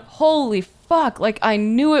 man. Holy fuck. Like, I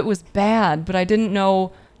knew it was bad, but I didn't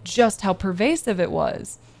know just how pervasive it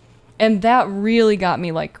was. And that really got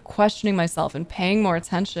me like questioning myself and paying more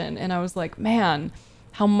attention. And I was like, man,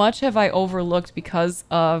 how much have I overlooked because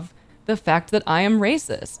of the fact that I am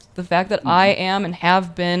racist, the fact that I am and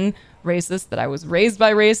have been racist, that I was raised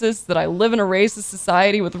by racists, that I live in a racist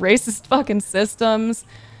society with racist fucking systems.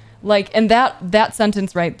 Like, and that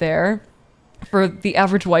sentence right there, for the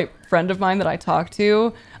average white friend of mine that I talk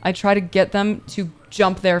to, I try to get them to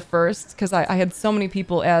jump there first, because I had so many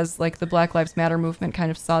people, as like the Black Lives Matter movement kind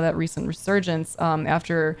of saw that recent resurgence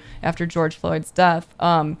after George Floyd's death.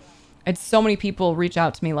 I had so many people reach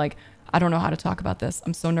out to me like, I don't know how to talk about this.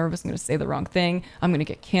 I'm so nervous. I'm going to say the wrong thing. I'm going to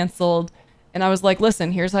get canceled. And I was like,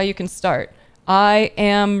 listen, here's how you can start. I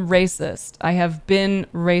am racist. I have been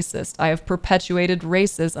racist. I have perpetuated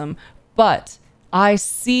racism. But I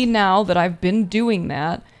see now that I've been doing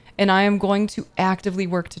that, and I am going to actively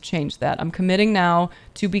work to change that. I'm committing now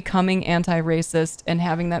to becoming anti-racist and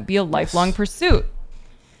having that be a lifelong pursuit.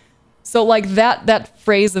 So like that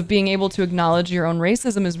phrase of being able to acknowledge your own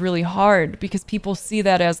racism is really hard, because people see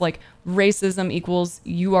that as like racism equals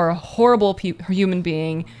you are a horrible human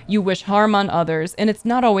being, you wish harm on others, and it's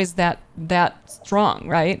not always that strong,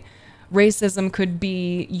 right? Racism could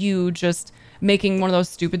be you just making one of those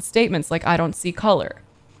stupid statements like, I don't see color.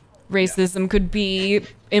 Racism could be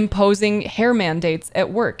imposing hair mandates at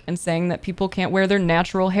work and saying that people can't wear their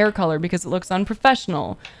natural hair color because it looks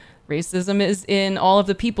unprofessional. Racism is in all of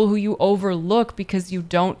the people who you overlook because you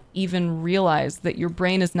don't even realize that your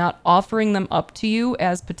brain is not offering them up to you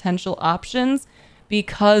as potential options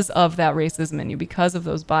because of that racism in you, because of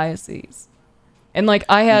those biases. And like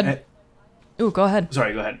I had... Ooh, go ahead.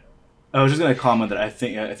 Sorry, go ahead. I was just going to comment that I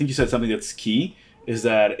think you said something that's key, is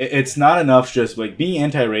that it's not enough just like being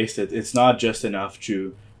anti-racist. It's not just enough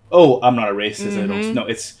to, I'm not a racist. I don't. No,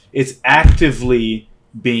 it's actively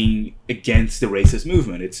being against the racist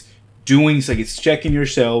movement. It's doing like it's checking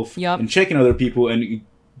yourself and checking other people and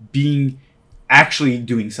being actually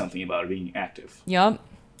doing something about it, being active. Yep.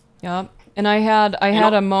 And I had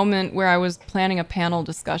a moment where I was planning a panel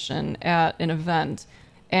discussion at an event,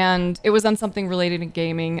 and it was on something related to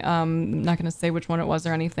gaming. I'm not going to say which one it was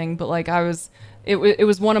or anything, but like it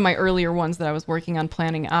was one of my earlier ones that I was working on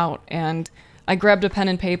planning out, and I grabbed a pen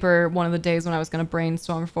and paper one of the days when I was going to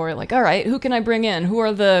brainstorm for it. Like, all right, who can I bring in? Who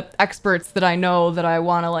are the experts that I know that I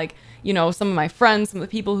want to like, some of my friends, some of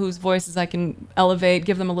the people whose voices I can elevate,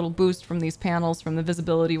 give them a little boost from these panels, from the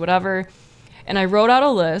visibility, whatever. And I wrote out a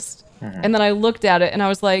list, and then I looked at it, and I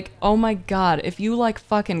was like, oh my God, if you like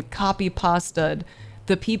fucking copy pasta'd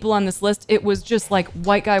the people on this list, it was just like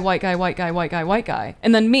white guy, white guy, white guy, white guy, white guy,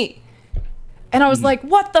 and then me. And I was like,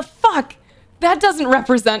 what the fuck? That doesn't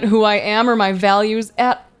represent who I am or my values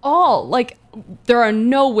at all. Like, there are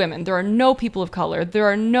no women, there are no people of color, there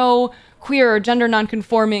are no queer or gender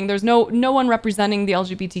nonconforming, there's no one representing the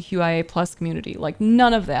LGBTQIA plus community, like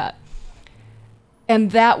none of that.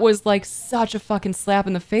 And that was like such a fucking slap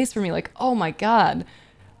in the face for me. Like, oh my God,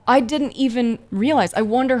 I didn't even realize. I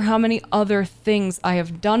wonder how many other things I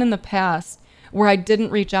have done in the past where I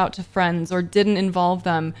didn't reach out to friends or didn't involve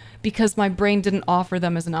them because my brain didn't offer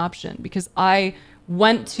them as an option, because I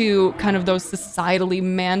went to kind of those societally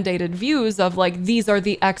mandated views of like, these are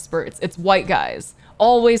the experts. It's white guys.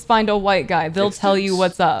 Always find a white guy. They'll tell you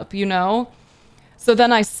what's up, So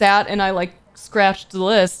then I sat and I like scrapped the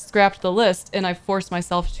list, and I forced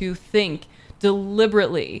myself to think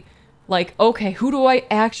deliberately, like, okay, who do I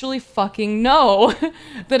actually fucking know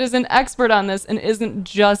that is an expert on this and isn't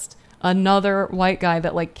just another white guy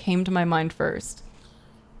that like came to my mind first.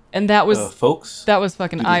 And that was folks, that was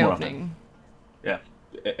fucking eye-opening. Yeah.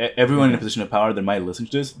 Everyone in a position of power that might listen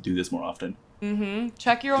to this, do this more often.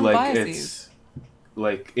 Check your own biases.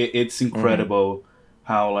 It's incredible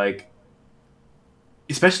how, like,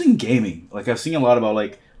 especially in gaming, like, I've seen a lot about,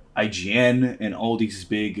 like, IGN and all these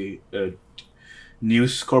big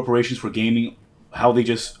news corporations for gaming, how they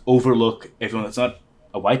just overlook everyone that's not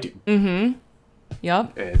a white dude.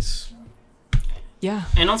 Yep. Yeah.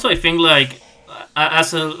 And also, I think, like,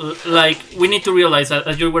 we need to realize,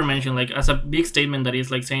 as you were mentioning, like, as a big statement that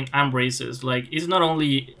is, like, saying, I'm racist, like, it's not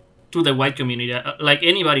only to the white community, like,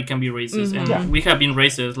 anybody can be racist, and we have been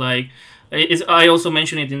racist, like, I also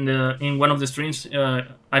mentioned it in one of the streams,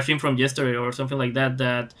 I think from yesterday or something like that,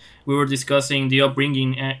 that we were discussing the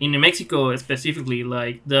upbringing in Mexico specifically,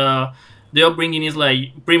 like, the upbringing is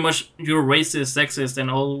like pretty much you're racist, sexist, and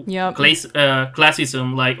all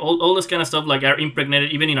classism, like all this kind of stuff, like, are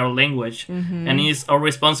impregnated even in our language, and it's our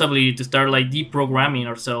responsibility to start like deprogramming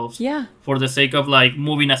ourselves for the sake of like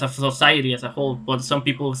moving as a society as a whole. But some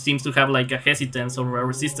people seems to have like a hesitance or a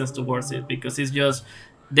resistance towards it because it's just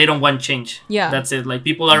they don't want change. That's it. Like,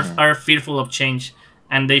 people are fearful of change.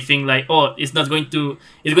 And they think like, it's going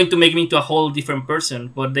to make me into a whole different person,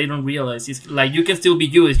 but they don't realize it's like you can still be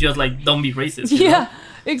you. It's just like, don't be racist. You know?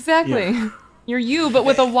 Exactly. Yeah. You're you, but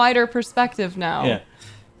with a wider perspective now. Yeah,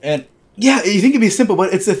 and you think it'd be simple,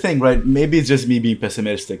 but it's the thing, right? Maybe it's just me being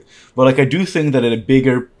pessimistic, but like I do think that the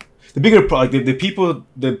bigger the people,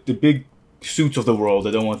 the big suits of the world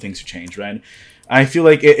that don't want things to change, right? I feel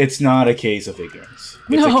like it's not a case of ignorance.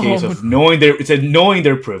 It's a case of knowing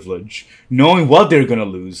their privilege, knowing what they're gonna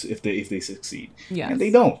lose if they succeed. And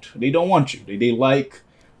they don't. They don't want you. They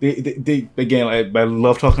again. I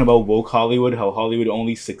love talking about woke Hollywood. How Hollywood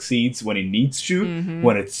only succeeds when it needs to,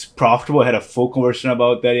 when it's profitable. I had a full conversation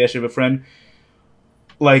about that yesterday with a friend.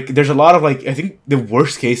 Like, there's a lot of like, I think the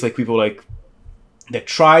worst case, like, people like that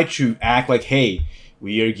try to act like, hey,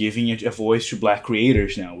 we are giving a voice to Black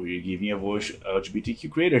creators now. We are giving a voice to LGBTQ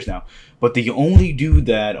creators now. But they only do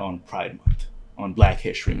that on Pride Month, on Black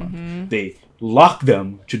History Month. They lock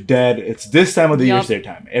them to dead. It's this time of the year is their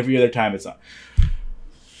time. Every other time it's not.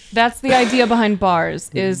 That's the idea behind bars,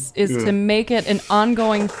 is to make it an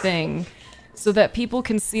ongoing thing so that people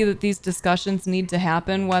can see that these discussions need to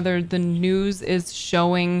happen, whether the news is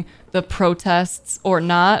showing the protests or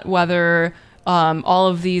not, whether all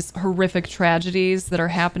of these horrific tragedies that are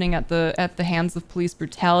happening at the hands of police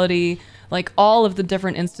brutality, like all of the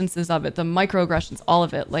different instances of it, the microaggressions, all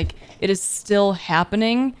of it, like it is still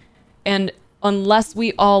happening. And unless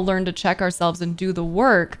we all learn to check ourselves and do the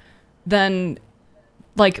work, then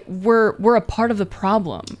like we're a part of the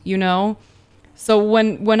problem, you know? So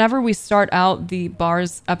whenever we start out the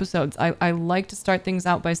bars episodes, I like to start things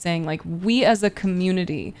out by saying, like, we as a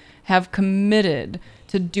community have committed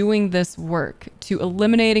to doing this work, to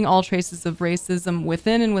eliminating all traces of racism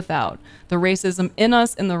within and without, the racism in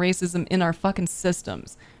us and the racism in our fucking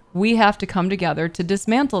systems. We have to come together to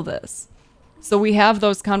dismantle this. So we have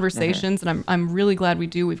those conversations, and I'm really glad we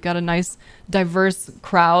do. We've got a nice, diverse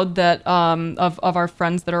crowd that of our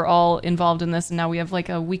friends that are all involved in this, and now we have like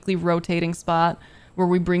a weekly rotating spot where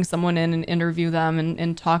we bring someone in and interview them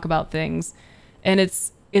and talk about things. And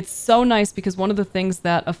it's so nice because one of the things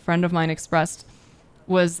that a friend of mine expressed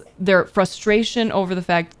was their frustration over the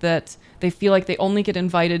fact that they feel like they only get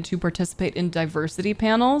invited to participate in diversity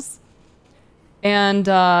panels. And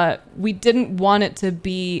we didn't want it to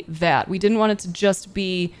be that. We didn't want it to just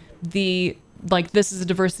be this is a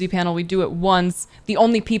diversity panel, we do it once. The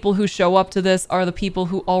only people who show up to this are the people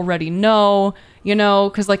who already know, you know,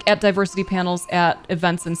 because like at diversity panels at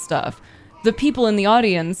events and stuff, the people in the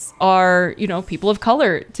audience are, you know, people of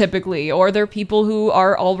color typically, or they're people who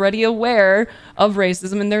are already aware of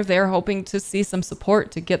racism and they're there hoping to see some support,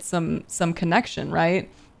 to get some connection, right?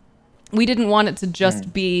 We didn't want it to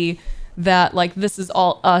just be that like this is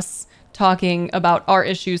all us talking about our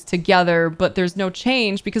issues together, but there's no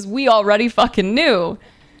change because we already fucking knew.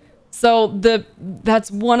 So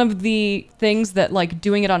that's one of the things that like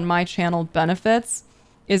doing it on my channel benefits,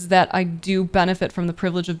 is that I do benefit from the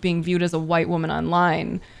privilege of being viewed as a white woman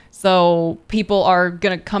online. So people are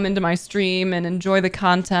gonna come into my stream and enjoy the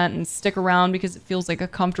content and stick around because it feels like a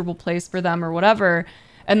comfortable place for them or whatever.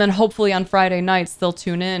 And then hopefully on Friday nights they'll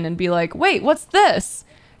tune in and be like, wait, what's this?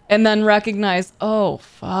 And then recognize, oh,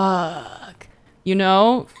 fuck, you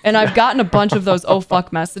know? And I've gotten a bunch of those oh,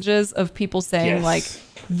 fuck messages of people saying, like,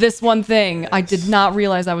 this one thing, I did not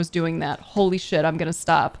realize I was doing that. Holy shit, I'm going to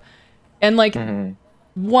stop. And, like,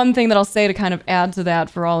 one thing that I'll say to kind of add to that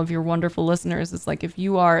for all of your wonderful listeners is, like, if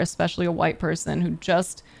you are especially a white person who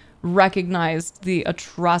just recognized the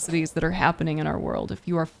atrocities that are happening in our world, if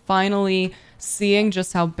you are finally seeing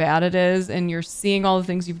just how bad it is and you're seeing all the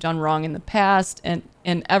things you've done wrong in the past and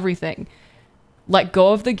everything, let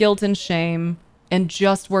go of the guilt and shame and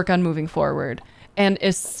just work on moving forward. And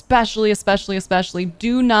especially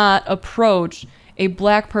do not approach a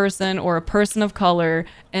black person or a person of color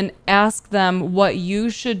and ask them what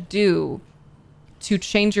you should do to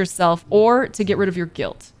change yourself or to get rid of your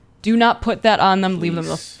guilt. Do not put that on them. Please. Leave them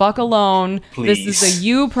the fuck alone. Please. This is a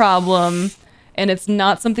you problem. And it's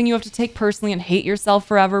not something you have to take personally and hate yourself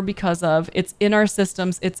forever because of. It's in our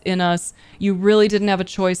systems. It's in us. You really didn't have a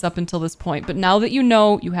choice up until this point. But now that you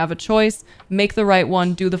know you have a choice, make the right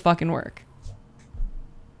one. Do the fucking work.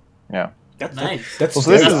 Yeah. Nice. That's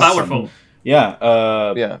powerful.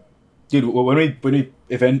 Yeah. Yeah. Dude, when we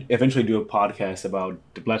eventually do a podcast about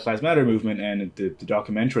the Black Lives Matter movement and the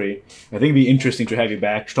documentary, I think it'd be interesting to have you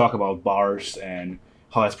back to talk about bars and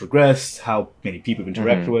how it's progressed, how many people you've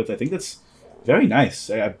interacted with. I think that's very nice.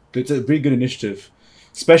 It's a pretty good initiative,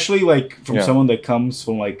 especially like from someone that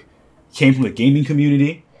came from the gaming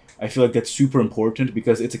community. I feel like that's super important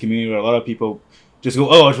because it's a community where a lot of people just go,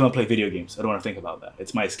 oh, I just want to play video games. I don't want to think about that.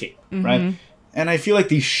 It's my escape, right? And I feel like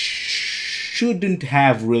these shouldn't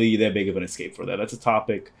have really that big of an escape for that. That's a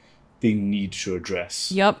topic they need to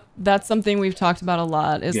address. Yep, that's something we've talked about a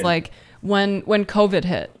lot. Is like when COVID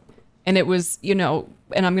hit, and it was, you know,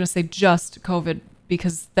 and I'm gonna say just COVID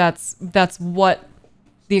because that's what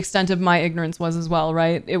the extent of my ignorance was as well,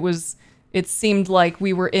 right? It seemed like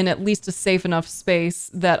we were in at least a safe enough space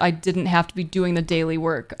that I didn't have to be doing the daily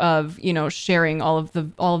work of, you know, sharing all of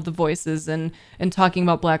the voices and talking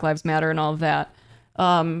about Black Lives Matter and all of that.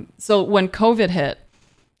 So when COVID hit,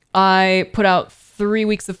 I put out 3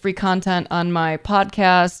 weeks of free content on my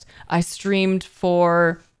podcast. I streamed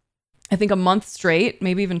for, I think, a month straight,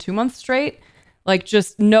 maybe even 2 months straight. Like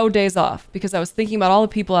just no days off because I was thinking about all the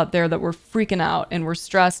people out there that were freaking out and were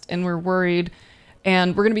stressed and were worried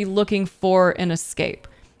and we're going to be looking for an escape.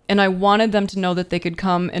 And I wanted them to know that they could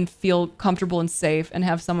come and feel comfortable and safe and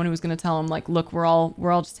have someone who was going to tell them like, look, we're all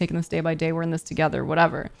just taking this day by day. We're in this together,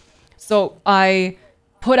 whatever. So I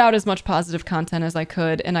put out as much positive content as I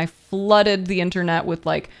could and I flooded the internet with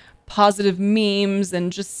like positive memes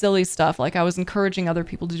and just silly stuff. Like I was encouraging other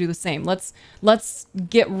people to do the same. Let's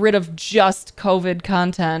get rid of just COVID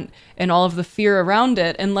content and all of the fear around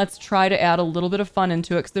it, and let's try to add a little bit of fun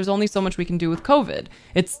into it, because there's only so much we can do with COVID.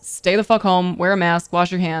 It's stay the fuck home, wear a mask, wash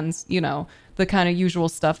your hands, you know, the kind of usual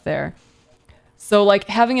stuff there. So like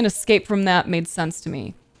having an escape from that made sense to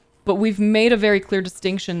me. But we've made a very clear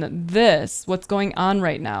distinction that what's going on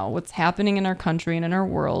right now, what's happening in our country and in our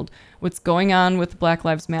world, what's going on with the Black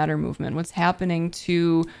Lives Matter movement, what's happening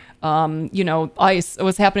to, ICE,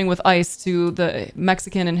 what's happening with ICE to the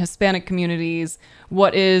Mexican and Hispanic communities,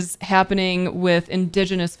 what is happening with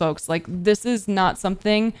indigenous folks. Like, this is not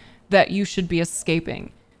something that you should be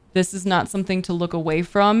escaping. This is not something to look away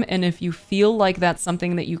from. And if you feel like that's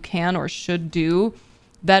something that you can or should do,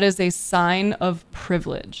 that is a sign of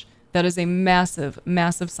privilege. That is a massive,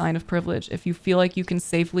 massive sign of privilege. If you feel like you can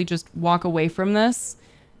safely just walk away from this,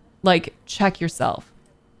 like, check yourself.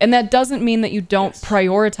 And that doesn't mean that you don't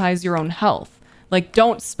prioritize your own health. Like,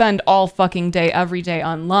 don't spend all fucking day, every day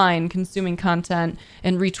online consuming content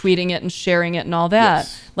and retweeting it and sharing it and all that.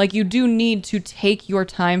 Yes. Like, you do need to take your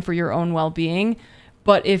time for your own well-being.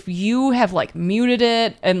 But if you have, like, muted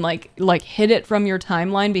it and, like hid it from your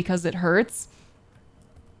timeline because it hurts,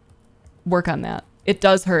 work on that. It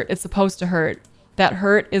does hurt. It's supposed to hurt. That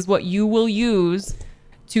hurt is what you will use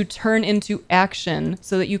to turn into action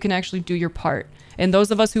so that you can actually do your part. And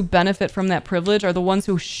those of us who benefit from that privilege are the ones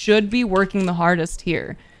who should be working the hardest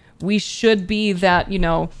here. We should be that,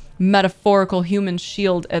 metaphorical human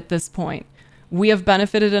shield at this point. We have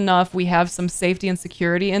benefited enough. We have some safety and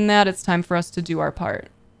security in that. It's time for us to do our part.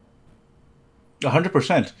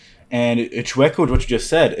 100%. And to echo what you just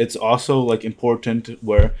said, it's also like important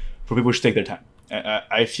for people to take their time.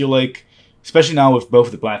 I feel like, especially now with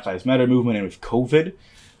both the Black Lives Matter movement and with COVID,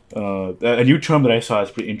 a new term that I saw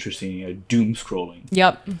is pretty interesting, doom scrolling.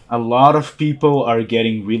 Yep. A lot of people are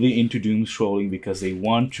getting really into doom scrolling because they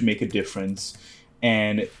want to make a difference,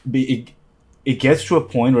 and it gets to a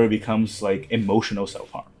point where it becomes like emotional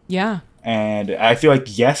self-harm. Yeah. And I feel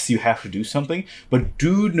like, yes, you have to do something, but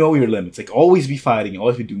do know your limits. Like, always be fighting,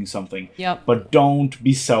 always be doing something. Yep. But don't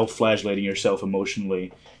be self-flagellating yourself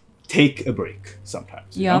emotionally. Take a break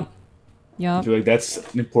sometimes. Yep. I Yep. feel like that's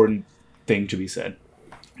an important thing to be said.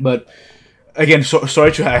 But again,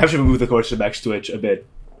 sorry I have to move the question back to Twitch a bit.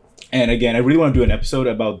 And again, I really want to do an episode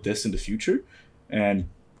about this in the future. And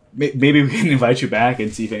maybe we can invite you back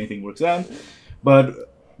and see if anything works out.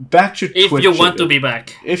 But back to if Twitch. You want to be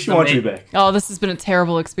back. If you want to be back. Oh, this has been a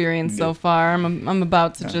terrible experience so far. I'm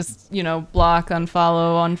about to just, block,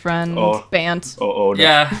 unfollow, unfriend, bant. No.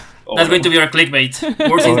 Yeah. That's going to be our clickbait.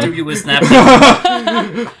 Worst interview with Snap.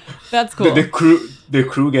 That's cool. The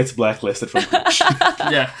crew gets blacklisted from Twitch.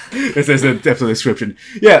 Yeah. This is the episode description.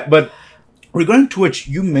 Yeah, but regarding Twitch,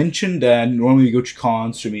 you mentioned that normally you go to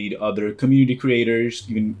cons to meet other community creators.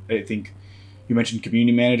 Even, I think you mentioned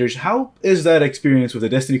community managers. How is that experience with the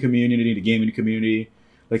Destiny community, the gaming community?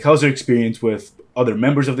 Like, how's your experience with other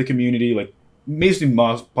members of the community? Like, mostly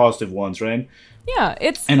positive ones, right? Yeah,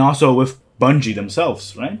 and also with Bungie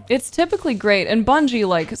themselves, right? It's typically great. And Bungie,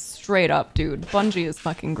 like, straight up, dude. Bungie is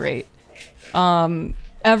fucking great.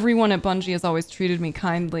 Everyone at Bungie has always treated me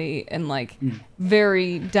kindly and, like,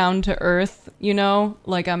 very down to earth,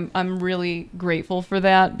 Like, I'm really grateful for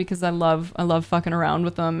that, because I love fucking around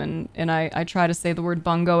with them, and I try to say the word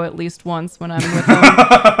bungo at least once when I'm with them,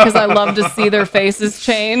 because I love to see their faces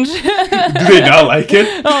change. Do they not like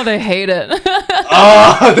it? Oh, they hate it.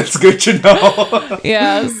 Ah, that's good to know.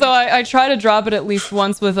 Yeah, so I try to drop it at least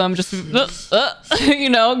once with them, just, give them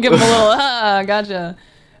a little, gotcha.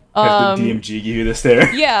 Have the DMG give you the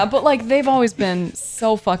stare. Yeah, but, like, they've always been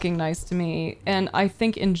so fucking nice to me. And I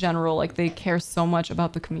think in general, like, they care so much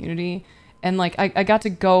about the community. And, like, I got to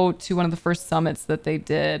go to one of the first summits that they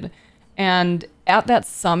did. And at that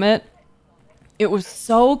summit, it was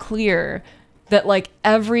so clear that, like,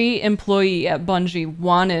 every employee at Bungie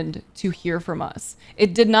wanted to hear from us.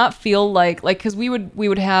 It did not feel like, because we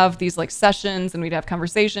would have these, like, sessions, and we'd have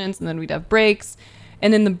conversations, and then we'd have breaks.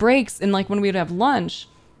 And in the breaks, and, like, when we'd have lunch,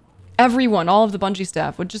 everyone, all of the Bungie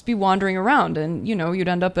staff would just be wandering around, and, you'd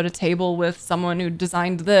end up at a table with someone who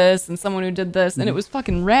designed this and someone who did this, and it was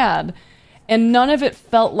fucking rad. And none of it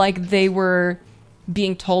felt like they were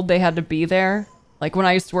being told they had to be there. Like, when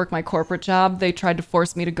I used to work my corporate job, they tried to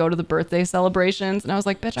force me to go to the birthday celebrations, and I was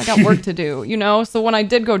like, bitch, I got work to do, So when I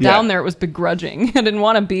did go down there, it was begrudging. I didn't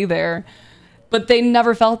want to be there. But they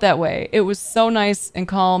never felt that way. It was so nice and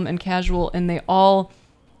calm and casual, and they all...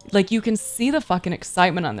 Like, you can see the fucking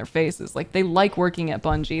excitement on their faces. Like, they like working at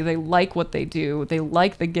Bungie. They like what they do. They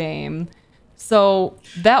like the game. So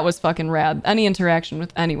that was fucking rad. Any interaction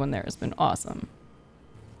with anyone there has been awesome.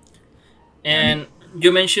 And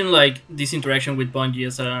you mentioned like this interaction with Bungie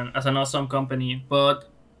as an awesome company, but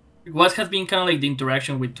what has been kind of like the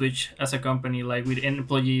interaction with Twitch as a company, like with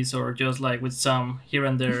employees or just like with some here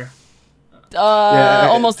and there?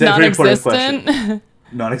 Almost that's a very important non-existent.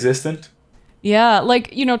 Non-existent? Yeah,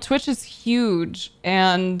 like, you know, Twitch is huge,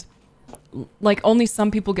 and like only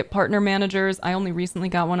some people get partner managers. I only recently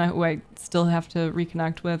got one who I still have to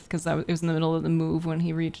reconnect with because it was in the middle of the move when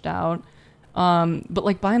he reached out. But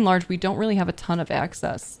like by and large, we don't really have a ton of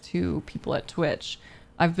access to people at Twitch.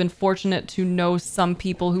 I've been fortunate to know some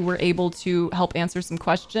people who were able to help answer some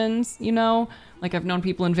questions, you know? Like I've known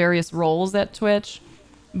people in various roles at Twitch.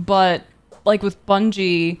 But like with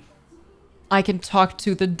Bungie, I can talk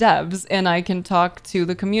to the devs and I can talk to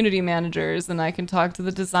the community managers and I can talk to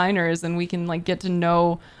the designers, and we can like get to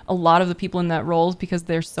know a lot of the people in that roles because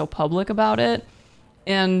they're so public about it.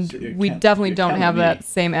 And So we definitely don't have that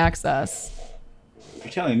same access.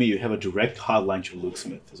 You're telling me you have a direct hotline to Luke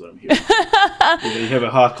Smith, is what I'm hearing. You have a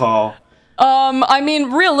hot call. I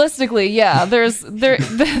mean, realistically, yeah.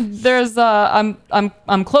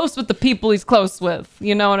 I'm close with the people he's close with.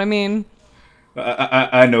 You know what I mean?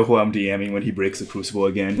 I know who I'm DMing when he breaks the Crucible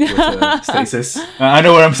again with Stasis. I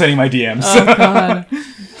know where I'm sending my DMs. Oh God.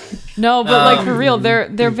 No, but like for real, they're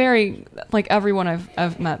very like everyone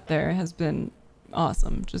I've met there has been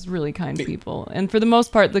awesome, just really kind people. And for the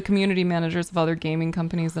most part, the community managers of other gaming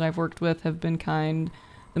companies that I've worked with have been kind.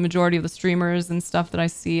 The majority of the streamers and stuff that I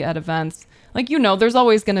see at events, like, you know, there's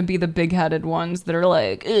always going to be the big-headed ones that are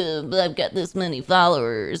like, "Ugh, I've got this many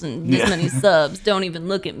followers and this many subs, don't even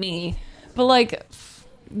look at me." But like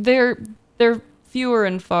they're fewer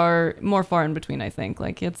and more far in between, I think.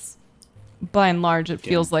 Like it's by and large it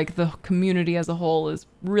feels like the community as a whole is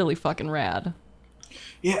really fucking rad.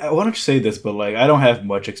 Yeah, I wanted to say this, but like I don't have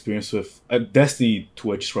much experience with Destiny.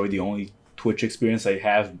 Twitch is probably the only Twitch experience I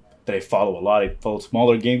have that I follow a lot. I follow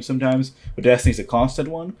smaller games sometimes, but Destiny's a constant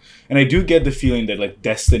one, and I do get the feeling that like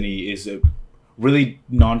Destiny is a really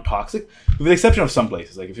non-toxic, with the exception of some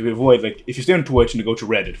places. Like if you avoid, like if you stay on Twitch and you go to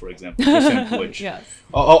Reddit, for example, if you stay on Twitch, Yes.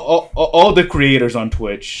 all the creators on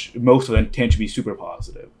Twitch, most of them tend to be super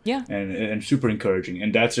positive, Yeah. and super encouraging,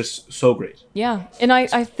 and that's just so great. Yeah. And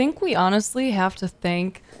I think we honestly have to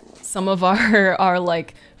thank some of our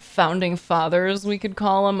like founding fathers, we could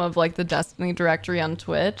call them, of like the Destiny directory on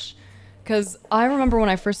Twitch. Because I remember when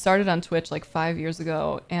I first started on Twitch like 5 years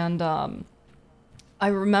ago, and I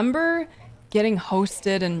remember getting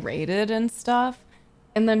hosted and rated and stuff,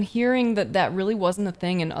 and then hearing that really wasn't a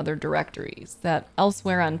thing in other directories, that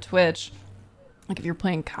elsewhere on Twitch, like if you're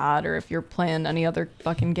playing COD or if you're playing any other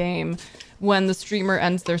fucking game, when the streamer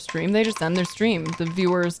ends their stream, they just end their stream. The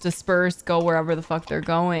viewers disperse, go wherever the fuck they're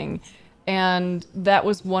going. And that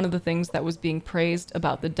was one of the things that was being praised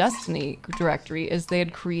about the Destiny directory, is they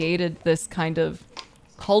had created this kind of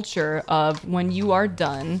culture of when you are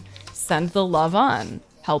done, send the love on,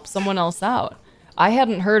 help someone else out. I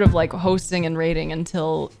hadn't heard of like hosting and rating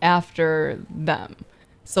until after them.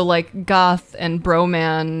 So like Goth and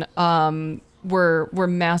Broman were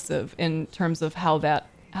massive in terms of how that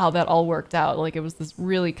all worked out. Like it was this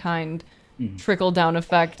really kind trickle down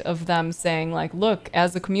effect of them saying like, look,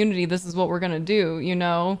 as a community, this is what we're going to do. You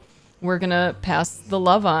know, we're going to pass the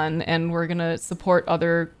love on, and we're going to support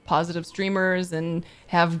other positive streamers and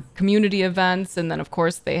have community events. And then of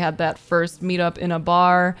course they had that first meetup in a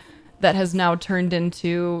bar that has now turned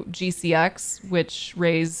into GCX, which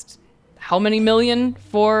raised how many million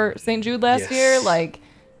for St. Jude last year? Like,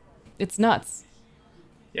 it's nuts.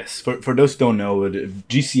 Yes, for those who don't know,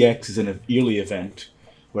 GCX is an yearly event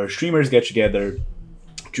where streamers get together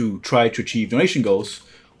to try to achieve donation goals,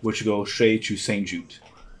 which go straight to St. Jude.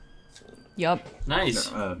 Yep. Nice.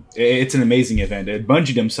 It's an amazing event.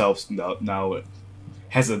 Bungie themselves now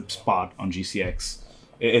has a spot on GCX.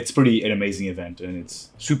 It's pretty an amazing event, and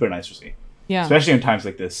it's super nice to see. Yeah. Especially in times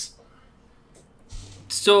like this.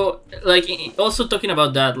 So, like, also talking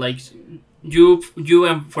about that, like, you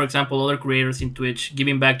and, for example, other creators in Twitch,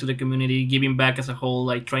 giving back to the community, giving back as a whole,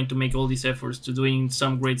 like, trying to make all these efforts to doing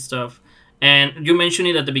some great stuff. And you mentioned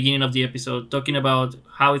it at the beginning of the episode, talking about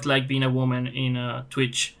how it's like being a woman in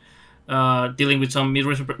Twitch, dealing with some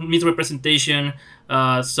misrepresentation,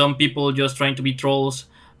 some people just trying to be trolls,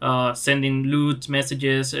 sending lewd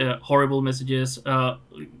messages, horrible messages.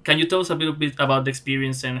 Can you tell us a little bit about the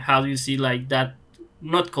experience and how do you see like that,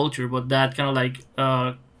 not culture, but that kind of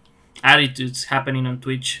like attitudes happening on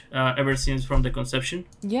Twitch ever since from the conception?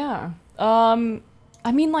 Yeah. I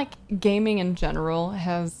mean, like, gaming in general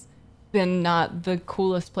has been not the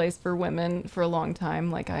coolest place for women for a long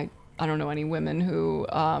time. Like, I I don't know any women who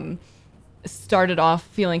started off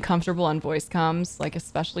feeling comfortable on voice comms, like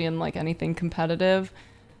especially in like anything competitive.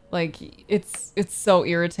 Like it's so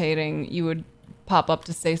irritating. You would pop up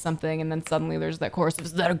to say something and then suddenly there's that chorus of,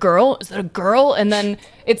 is that a girl? Is that a girl? And then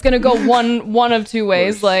it's gonna go one of two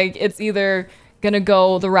ways. Like it's either gonna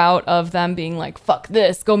go the route of them being like, fuck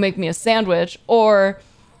this, go make me a sandwich, or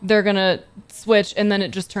they're gonna switch and then it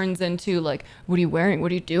just turns into like, what are you wearing?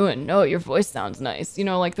 What are you doing? No, your voice sounds nice. You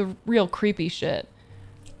know, like the real creepy shit.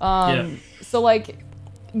 So like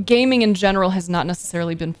gaming in general has not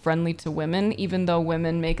necessarily been friendly to women, even though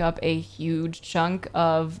women make up a huge chunk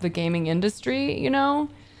of the gaming industry, you know?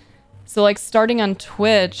 So like starting on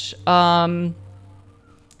Twitch,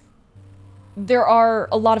 there are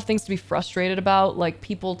a lot of things to be frustrated about. Like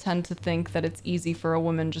people tend to think that it's easy for a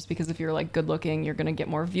woman just because if you're like good looking, you're going to get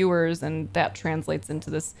more viewers and that translates into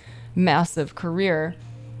this massive career.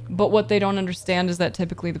 But what they don't understand is that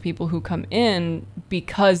typically the people who come in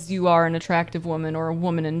because you are an attractive woman or a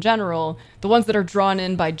woman in general, the ones that are drawn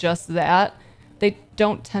in by just that, they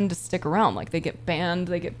don't tend to stick around. Like they get banned,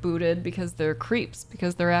 they get booted because they're creeps,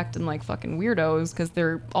 because they're acting like fucking weirdos, because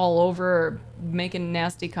they're all over making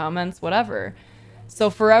nasty comments, whatever. So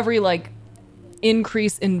for every like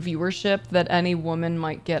increase in viewership that any woman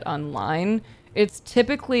might get online, it's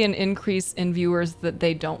typically an increase in viewers that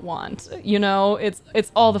they don't want. You know, it's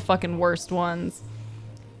all the fucking worst ones.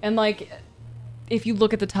 And like, if you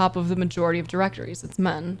look at the top of the majority of directories, it's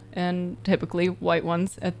men, and typically white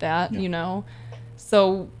ones at that, you know.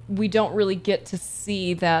 So we don't really get to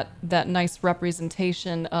see that nice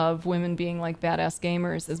representation of women being like badass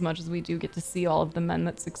gamers as much as we do get to see all of the men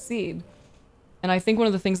that succeed. And I think one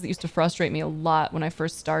of the things that used to frustrate me a lot when I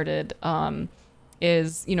first started,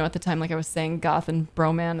 is, you know, at the time, like I was saying, Goth and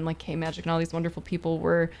Broman and like K-Magic and all these wonderful people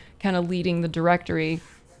were kind of leading the directory.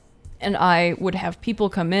 And I would have people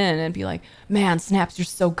come in and be like, man, Snaps, you're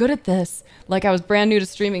so good at this. Like I was brand new to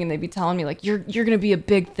streaming and they'd be telling me like, you're going to be a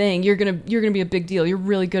big thing. You're going to be a big deal. You're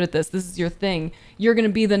really good at this. This is your thing. You're going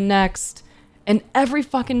to be the next. And every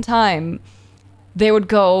fucking time they would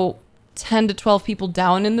go 10 to 12 people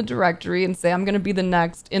down in the directory and say, I'm going to be the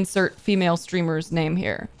next, insert female streamer's name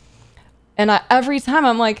here. And every time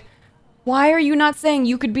I'm like, why are you not saying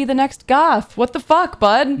you could be the next Goth? What the fuck,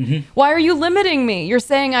 bud? Mm-hmm. Why are you limiting me? You're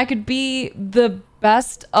saying I could be the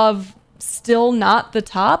best of still not the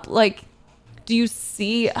top? Like, do you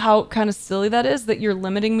see how kind of silly that is, that you're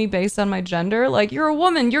limiting me based on my gender? Like, you're a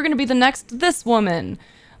woman. You're going to be the next this woman.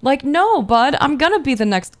 Like, no, bud. I'm going to be the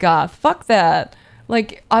next Goth. Fuck that.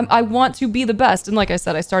 Like, I want to be the best. And like I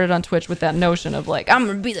said, I started on Twitch with that notion of like, I'm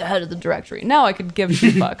going to be the head of the directory. Now I could give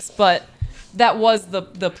two fucks. But that was the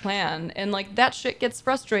plan. And like that shit gets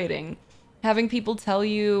frustrating. Having people tell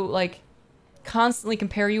you, like, constantly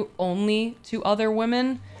compare you only to other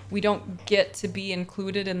women. We don't get to be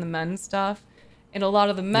included in the men's stuff. And a lot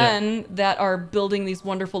of the men that are building these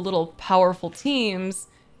wonderful little powerful teams,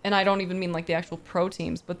 and I don't even mean like the actual pro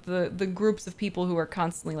teams, but the groups of people who are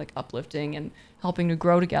constantly like uplifting and helping to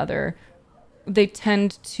grow together, they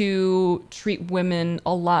tend to treat women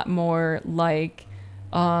a lot more like,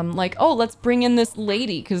 oh, let's bring in this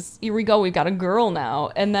lady because here we go, we've got a girl now,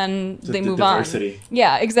 and then they move diversity. On.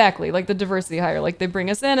 Yeah, exactly, like the diversity hire. Like they bring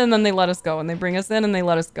us in and then they let us go, and they bring us in and they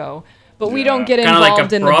let us go. But we don't get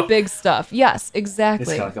involved in the big stuff. Yes, exactly.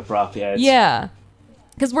 It's kind of like a prop, yeah. Yeah,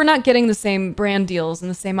 because we're not getting the same brand deals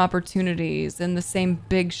and the same opportunities and the same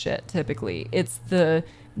big shit typically. It's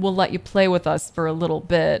we'll let you play with us for a little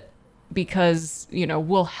bit because, you know,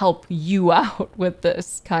 we'll help you out with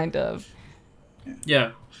this kind of.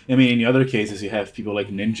 Yeah. I mean, in the other cases, you have people like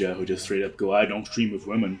Ninja who just straight up go, I don't stream with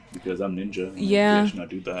women because I'm Ninja. Yeah. I should not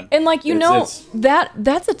do that. And like,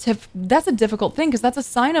 that's a difficult thing because that's a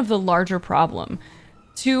sign of the larger problem.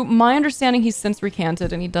 To my understanding, he's since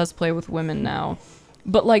recanted and he does play with women now.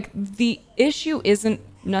 But like, the issue isn't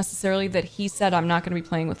necessarily that he said, I'm not going to be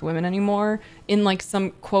playing with women anymore, in like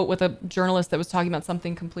some quote with a journalist that was talking about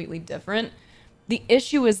something completely different. The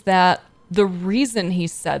issue is that the reason he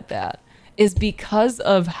said that is because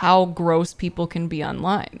of how gross people can be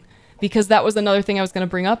online. Because that was another thing I was going to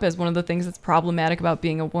bring up as one of the things that's problematic about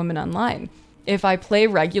being a woman online. If I play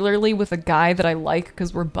regularly with a guy that I like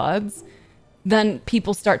because we're buds, then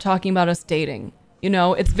people start talking about us dating. You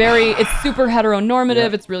know, it's super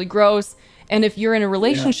heteronormative. It's really gross. And if you're in a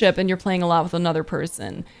relationship and you're playing a lot with another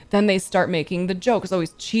person, then they start making the jokes, oh,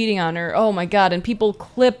 he's cheating on her. Oh my God. And people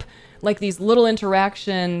clip like these little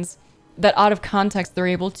interactions that out of context, they're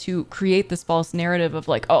able to create this false narrative of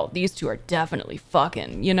like, oh, these two are definitely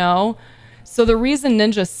fucking, you know? So the reason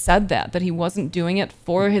Ninja said that he wasn't doing it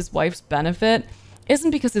for his wife's benefit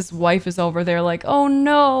isn't because his wife is over there like, oh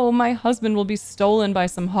no, my husband will be stolen by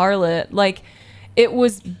some harlot. Like, it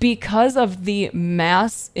was because of the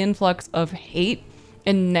mass influx of hate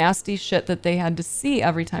and nasty shit that they had to see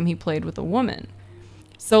every time he played with a woman.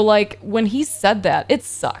 So, like, when he said that, it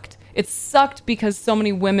sucked. It sucked because so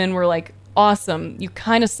many women were like, awesome, you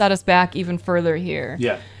kind of set us back even further here.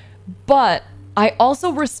 Yeah. But I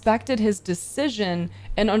also respected his decision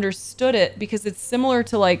and understood it because it's similar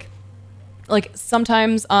to like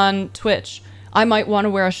sometimes on Twitch, I might want to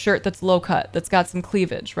wear a shirt that's low cut, that's got some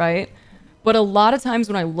cleavage, right? But a lot of times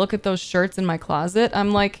when I look at those shirts in my closet,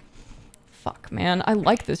 I'm like, fuck, man, I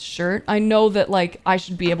like this shirt. I know that, like, I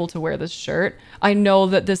should be able to wear this shirt. I know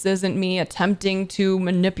that this isn't me attempting to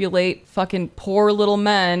manipulate fucking poor little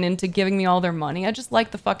men into giving me all their money. I just like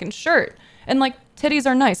the fucking shirt. And, like, titties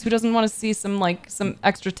are nice. Who doesn't want to see some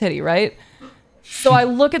extra titty, right? So I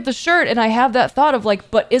look at the shirt and I have that thought of, like,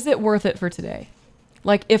 but is it worth it for today?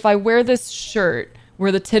 Like, if I wear this shirt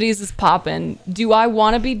where the titties is popping, do I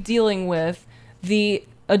want to be dealing with the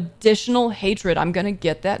additional hatred I'm going to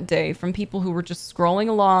get that day from people who were just scrolling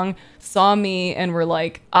along, saw me, and were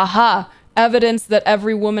like, aha, evidence that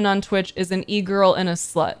every woman on Twitch is an e-girl and a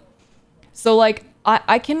slut. So, like,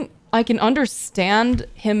 I can understand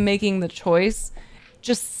him making the choice.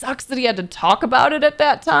 Just sucks that he had to talk about it at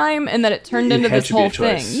that time and that it turned into this whole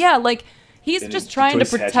thing. Yeah, like, he's just trying to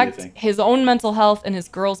protect his own mental health and his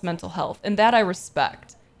girl's mental health, and that I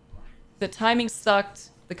respect. The timing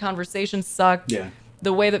sucked. The conversation sucked. Yeah.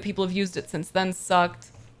 The way that people have used it since then sucked.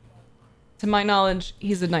 To my knowledge,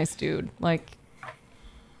 he's a nice dude. Like,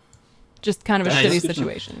 just kind of a shitty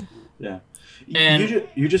situation. Yeah. And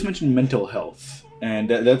you just mentioned mental health. And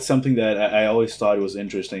that's something that I always thought was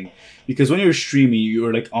interesting. Because when you're streaming,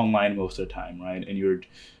 you're, like, online most of the time, right? And you're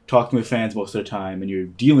talking with fans most of the time. And you're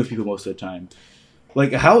dealing with people most of the time.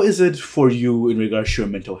 Like, how is it for you in regards to your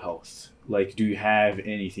mental health? Like, do you have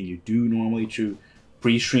anything you do normally to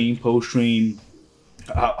pre-stream, post-stream?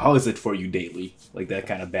 How is it for you daily? Like, that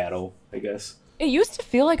kind of battle, I guess? It used to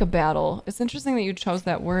feel like a battle. It's interesting that you chose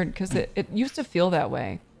that word because it used to feel that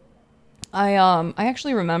way. I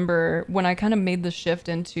actually remember when I kind of made the shift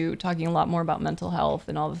into talking a lot more about mental health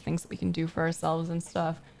and all the things that we can do for ourselves and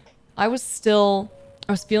stuff. I was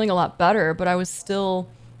feeling a lot better, but I was still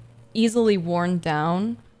easily worn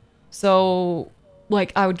down. So,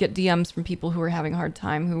 like, I would get DMs from people who were having a hard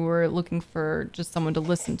time, who were looking for just someone to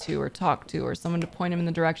listen to or talk to, or someone to point them in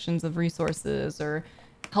the directions of resources or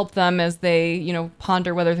help them as they, you know,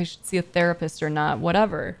 ponder whether they should see a therapist or not,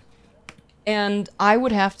 whatever. And I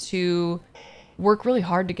would have to work really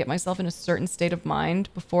hard to get myself in a certain state of mind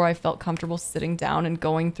before I felt comfortable sitting down and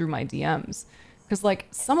going through my DMs. Because, like,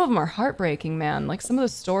 some of them are heartbreaking, man. Like, some of the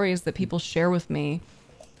stories that people share with me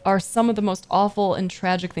are some of the most awful and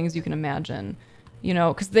tragic things you can imagine. You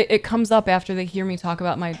know, because it comes up after they hear me talk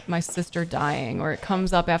about my sister dying, or it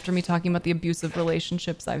comes up after me talking about the abusive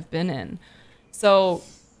relationships I've been in. So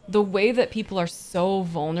the way that people are so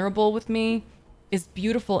vulnerable with me is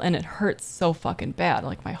beautiful, and it hurts so fucking bad.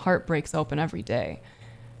 Like, my heart breaks open every day.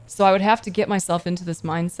 So I would have to get myself into this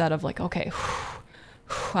mindset of, like, okay,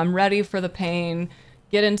 I'm ready for the pain,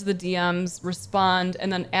 get into the DMs, respond,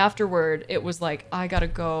 and then afterward, it was like, I gotta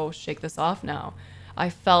go shake this off now. I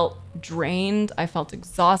felt drained, I felt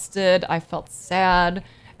exhausted, I felt sad,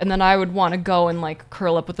 and then I would want to go and, like,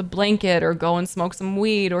 curl up with a blanket or go and smoke some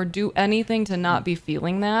weed or do anything to not be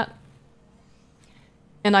feeling that.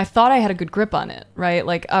 And I thought I had a good grip on it, right?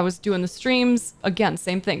 Like, I was doing the streams, again,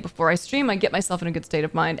 same thing. Before I stream, I get myself in a good state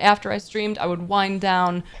of mind. After I streamed, I would wind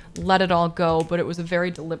down, let it all go, but it was a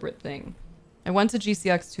very deliberate thing. I went to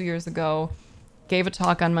GCX 2 years ago, gave a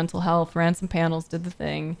talk on mental health, ran some panels, did the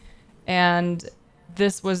thing, and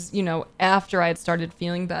this was, you know, after I had started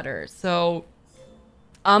feeling better. So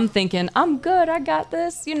I'm thinking, I'm good, I got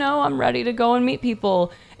this, you know, I'm ready to go and meet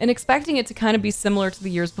people, and expecting it to kind of be similar to the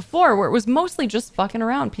years before, where it was mostly just fucking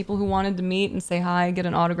around, people who wanted to meet and say hi, get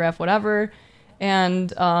an autograph, whatever.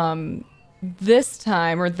 And this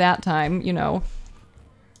time, or that time, you know,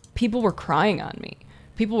 people were crying on me.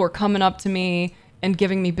 People were coming up to me and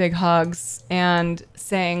giving me big hugs and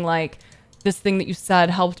saying, like, this thing that you said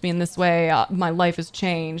helped me in this way, my life has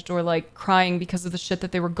changed, or, like, crying because of the shit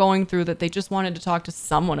that they were going through that they just wanted to talk to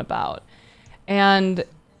someone about. And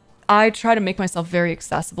I try to make myself very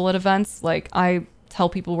accessible at events. Like, I tell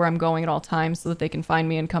people where I'm going at all times so that they can find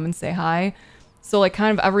me and come and say hi. So, like,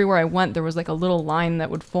 kind of everywhere I went, there was, like, a little line that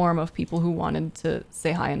would form of people who wanted to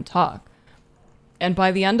say hi and talk. And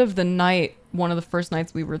by the end of the night, one of the first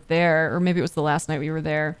nights we were there, or maybe it was the last night we were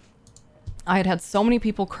there, I had had so many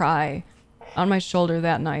people cry on my shoulder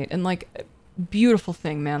that night. And, like, beautiful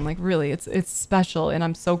thing, man. Like really, it's special, and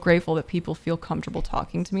I'm so grateful that people feel comfortable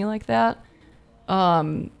talking to me like that.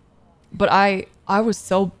 But I was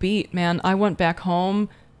so beat, man. I went back home.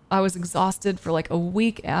 I was exhausted for like a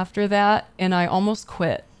week after that, and I almost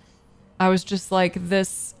quit. I was just like,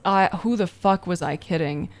 who the fuck was I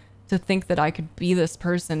kidding to think that I could be this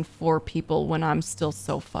person for people when I'm still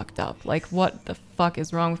so fucked up? Like, what the fuck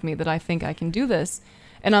is wrong with me that I think I can do this?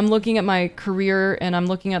 And I'm looking at my career, and I'm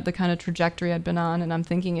looking at the kind of trajectory I'd been on, and I'm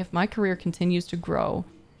thinking, if my career continues to grow,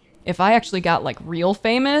 if I actually got like real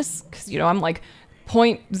famous, because, you know, I'm like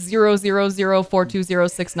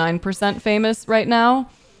 0.0004269% famous right now.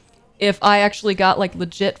 If I actually got like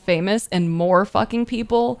legit famous and more fucking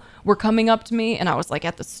people were coming up to me, and I was like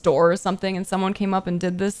at the store or something and someone came up and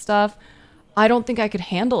did this stuff, I don't think I could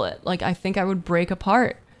handle it. Like, I think I would break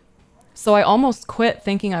apart. So I almost quit,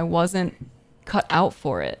 thinking I wasn't cut out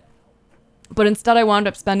for it. But instead I wound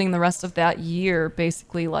up spending the rest of that year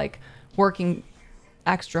basically like working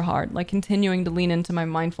extra hard, like continuing to lean into my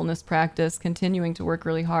mindfulness practice, continuing to work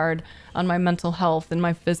really hard on my mental health and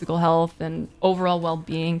my physical health and overall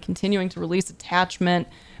well-being, continuing to release attachment,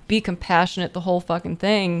 be compassionate, the whole fucking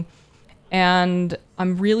thing. And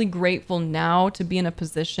I'm really grateful now to be in a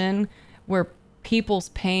position where people's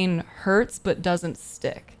pain hurts but doesn't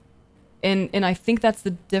stick. And I think that's the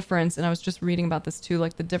difference, and I was just reading about this too,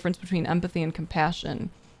 like the difference between empathy and compassion.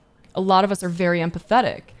 A lot of us are very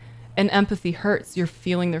empathetic. And empathy hurts. You're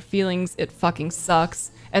feeling their feelings. It fucking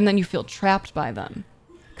sucks. And then you feel trapped by them.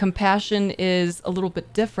 Compassion is a little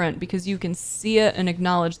bit different because you can see it and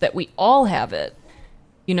acknowledge that we all have it.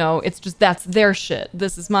 You know, it's just that's their shit.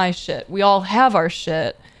 This is my shit. We all have our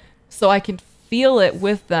shit. So I can feel it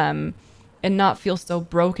with them and not feel so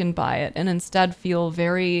broken by it. And instead feel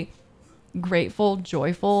very grateful,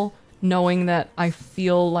 joyful, knowing that I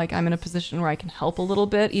feel like I'm in a position where I can help a little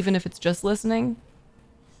bit, even if it's just listening.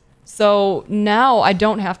 So now I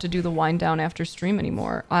don't have to do the wind down after stream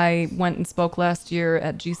anymore. I went and spoke last year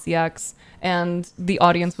at GCX, and the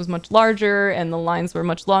audience was much larger and the lines were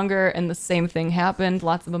much longer, and the same thing happened,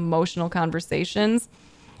 lots of emotional conversations.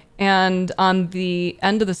 And on the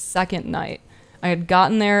end of the second night, I had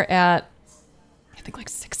gotten there at, I think like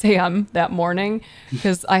 6 a.m. that morning,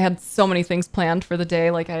 because I had so many things planned for the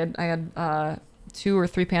day. Like I had 2 or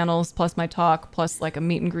 3 panels plus my talk plus like a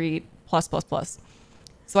meet and greet plus.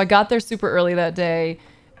 So I got there super early that day,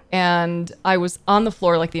 and I was on the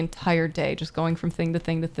floor like the entire day, just going from thing to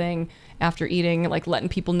thing to thing after eating, like letting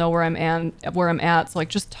people know where I'm at. So like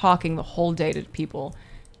just talking the whole day to people.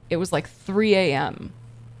 It was like 3 a.m.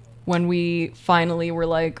 when we finally were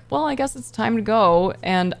like, well, I guess it's time to go.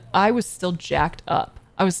 And I was still jacked up.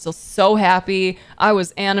 I was still so happy. I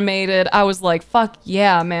was animated. I was like, fuck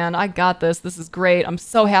yeah, man, I got this. This is great. I'm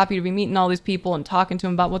so happy to be meeting all these people and talking to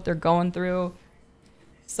them about what they're going through.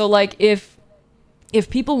 So like if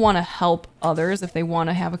people want to help others, if they want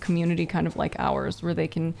to have a community kind of like ours where they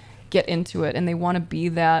can get into it and they want to be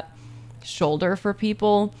that shoulder for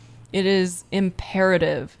people, it is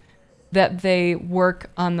imperative that they work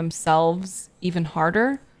on themselves even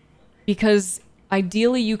harder, because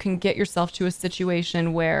ideally you can get yourself to a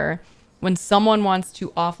situation where when someone wants to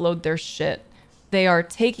offload their shit, they are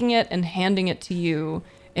taking it and handing it to you.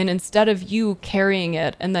 And instead of you carrying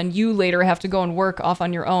it and then you later have to go and work off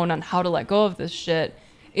on your own on how to let go of this shit,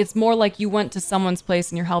 it's more like you went to someone's place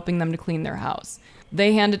and you're helping them to clean their house.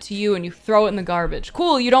 They hand it to you and you throw it in the garbage.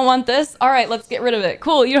 Cool, you don't want this? All right, let's get rid of it.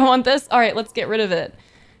 Cool, you don't want this? All right, let's get rid of it.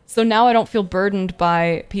 So now I don't feel burdened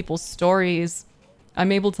by people's stories.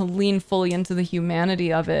 I'm able to lean fully into the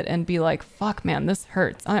humanity of it and be like, fuck, man, this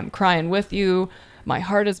hurts. I'm crying with you. My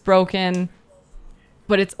heart is broken.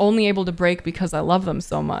 But it's only able to break because I love them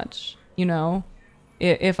so much, you know?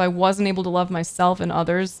 If I wasn't able to love myself and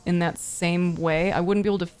others in that same way, I wouldn't be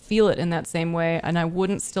able to feel it in that same way, and I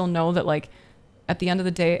wouldn't still know that, like, at the end of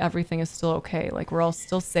the day, everything is still okay. Like, we're all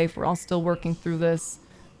still safe. We're all still working through this.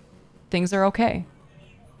 Things are okay.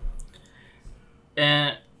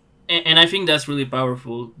 And I think that's really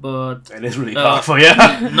powerful, but... It is really powerful,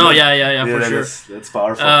 yeah. No, yeah, for sure. That's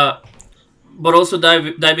powerful. But also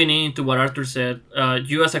diving into what Arthur said,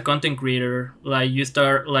 you as a content creator, you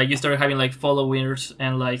started having like followers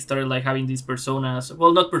and like started like having these personas.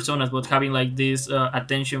 Well, not personas, but having like this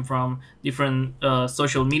attention from different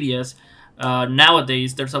social medias.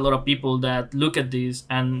 Nowadays, there's a lot of people that look at this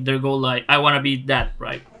and they go like, I want to be that,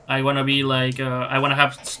 right? I want to be like, I want to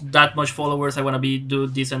have that much followers. I want to do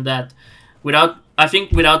this and that, without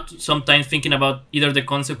sometimes thinking about either the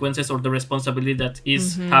consequences or the responsibility that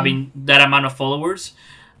is having that amount of followers.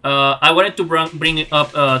 I wanted to bring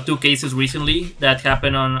up 2 cases recently that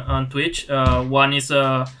happened on Twitch. One is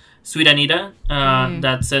Sweet Anita,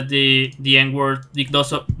 that said the N word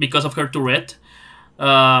because of her Tourette,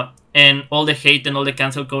 and all the hate and all the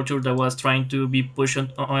cancel culture that was trying to be pushed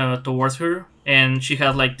towards her. And she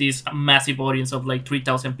had like this massive audience of like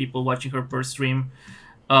 3,000 people watching her per stream.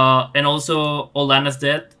 And also Olana's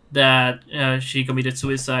death, that she committed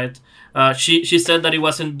suicide. She said that it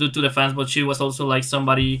wasn't due to the fans, but she was also like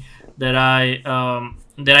somebody that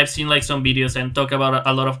I've seen like some videos and talk about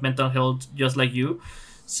a lot of mental health, just like you.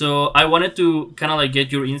 So I wanted to kind of like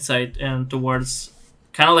get your insight and towards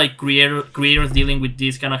kind of like creators dealing with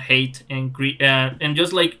this kind of hate and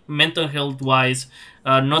just like mental health wise,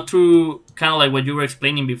 not through kind of like what you were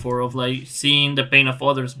explaining before of like seeing the pain of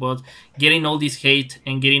others, but getting all this hate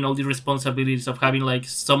and getting all these responsibilities of having like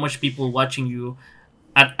so much people watching you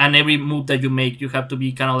and every move that you make, you have to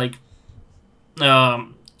be kind of like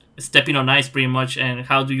stepping on ice pretty much. And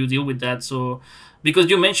how do you deal with that? So because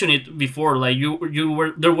you mentioned it before, like you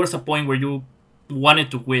were, there was a point where you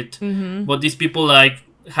wanted to quit, but these people like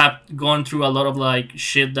have gone through a lot of like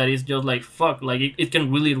shit that is just like fuck, like it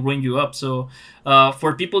can really ruin you up. So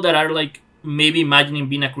for people that are like maybe imagining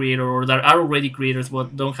being a creator or that are already creators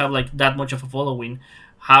but don't have like that much of a following,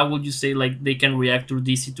 how would you say like they can react to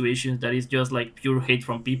these situations that is just like pure hate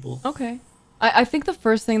from people? Okay. I think the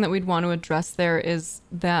first thing that we'd want to address there is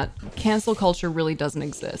that cancel culture really doesn't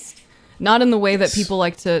exist. Not in the way that people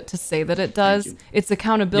like to say that it does. It's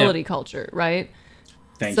accountability culture, right?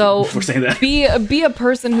 Thank you for saying that. be a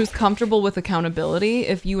person who's comfortable with accountability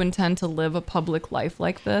if you intend to live a public life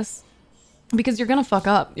like this, because you're gonna fuck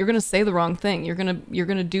up. You're gonna say the wrong thing. You're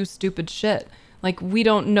gonna do stupid shit. Like, we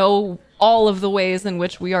don't know all of the ways in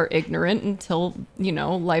which we are ignorant until, you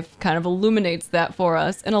know, life kind of illuminates that for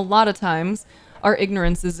us. And a lot of times our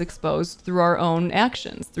ignorance is exposed through our own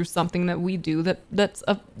actions, through something that we do that's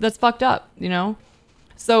fucked up, you know?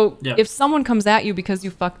 So if someone comes at you because you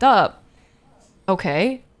fucked up,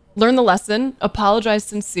 okay, learn the lesson, apologize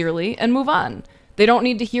sincerely, and move on. They don't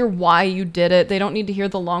need to hear why you did it. They don't need to hear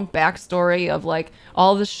the long backstory of like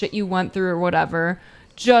all the shit you went through or whatever.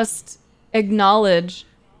 Just acknowledge,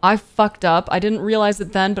 I fucked up. I didn't realize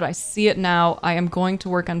it then, but I see it now. I am going to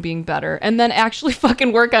work on being better. And then actually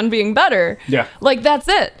fucking work on being better. Yeah. Like, that's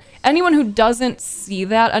it. Anyone who doesn't see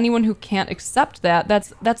that, anyone who can't accept that,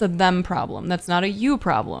 that's a them problem. That's not a you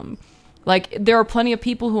problem. Like, there are plenty of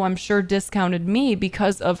people who I'm sure discounted me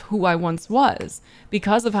because of who I once was,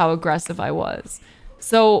 because of how aggressive I was.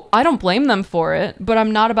 So I don't blame them for it, but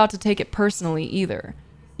I'm not about to take it personally either.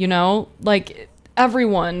 You know, like,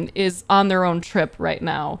 everyone is on their own trip right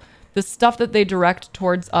now. The stuff that they direct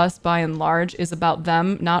towards us by and large is about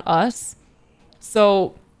them, not us.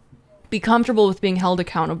 So be comfortable with being held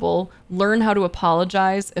accountable, learn how to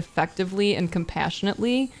apologize effectively and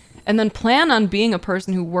compassionately, and then plan on being a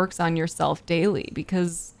person who works on yourself daily,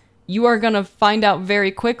 because you are going to find out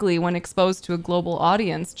very quickly when exposed to a global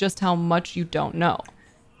audience just how much you don't know.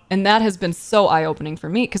 And that has been so eye-opening for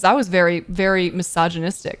me, because I was very, very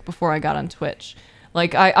misogynistic before I got on Twitch.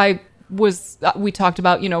 Like, we talked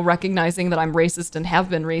about, you know, recognizing that I'm racist and have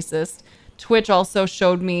been racist. Twitch also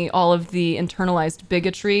showed me all of the internalized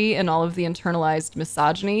bigotry and all of the internalized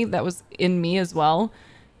misogyny that was in me as well.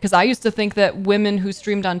 Because I used to think that women who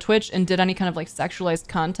streamed on Twitch and did any kind of like sexualized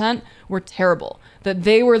content were terrible. That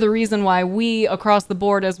they were the reason why we across the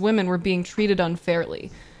board as women were being treated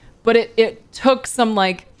unfairly. But it took some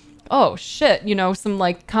like, oh shit, you know, some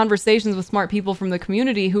like conversations with smart people from the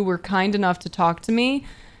community who were kind enough to talk to me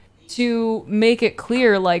to make it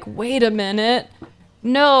clear, like, wait a minute.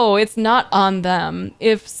 No, it's not on them.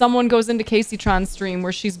 If someone goes into Caseytron's stream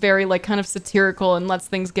where she's very like kind of satirical and lets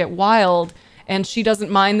things get wild, and she doesn't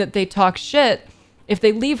mind that they talk shit, if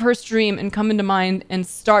they leave her stream and come into mine and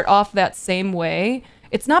start off that same way,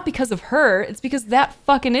 it's not because of her, it's because that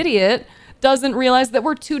fucking idiot doesn't realize that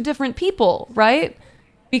we're two different people, right?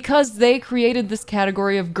 Because they created this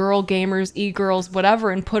category of girl gamers, e-girls,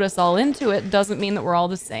 whatever, and put us all into it, doesn't mean that we're all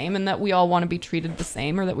the same and that we all want to be treated the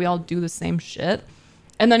same or that we all do the same shit.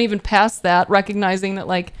 And then even past that, recognizing that,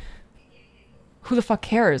 like, who the fuck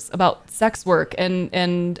cares about sex work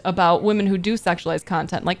and about women who do sexualized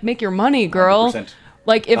content? Like, make your money, girl. 100%.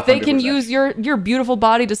 Like, if they can 100%. use your beautiful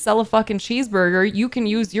body to sell a fucking cheeseburger, you can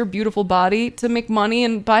use your beautiful body to make money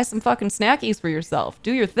and buy some fucking snackies for yourself.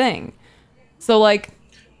 Do your thing. So, like,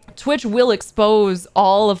 Twitch will expose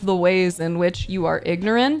all of the ways in which you are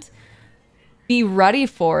ignorant. Be ready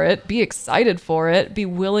for it. Be excited for it. Be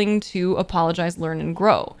willing to apologize, learn, and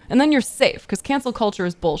grow. And then you're safe, because cancel culture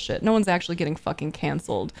is bullshit. No one's actually getting fucking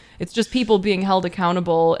canceled. It's just people being held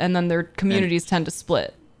accountable, and then their communities tend to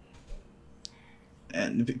split.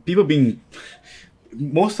 And people being...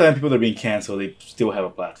 most of the time people that are being canceled, they still have a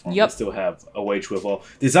platform. Yep. They still have a way to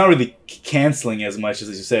evolve. It's not really canceling as much as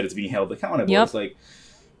you said. It's being held accountable. Yep. It's like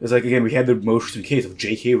again, we had the most recent case of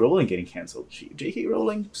J.K. Rowling getting canceled. J.K.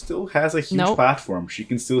 Rowling still has a huge platform. She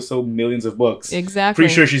can still sell millions of books. Exactly.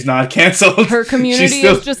 Pretty sure she's not canceled. Her community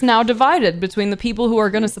is just now divided between the people who are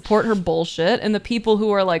going to support her bullshit and the people who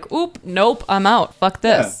are like, oop, nope, I'm out. Fuck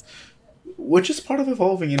this. Yeah. Which is part of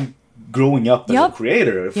evolving and growing up as a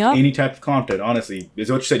creator of any type of content. Honestly,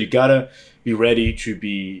 is what you said. You gotta be ready to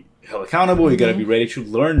be held accountable. You gotta be ready to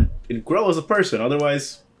learn and grow as a person.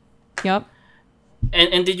 Otherwise, Yep.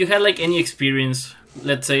 And did you have like any experience,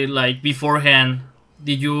 let's say like beforehand,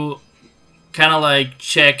 did you kind of like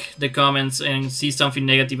check the comments and see something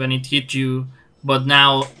negative and it hit you, but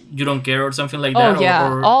now you don't care or something like that? Oh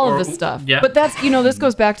yeah, all of this stuff. Yeah. But that's, this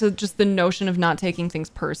goes back to just the notion of not taking things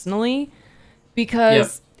personally,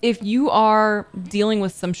 because if you are dealing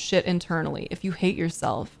with some shit internally, if you hate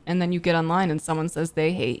yourself and then you get online and someone says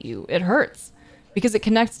they hate you, it hurts. Because it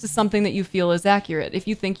connects to something that you feel is accurate. If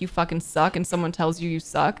you think you fucking suck and someone tells you you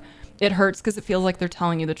suck, it hurts because it feels like they're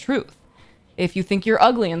telling you the truth. If you think you're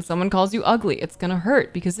ugly and someone calls you ugly, it's going to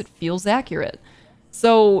hurt because it feels accurate.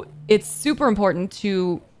 So it's super important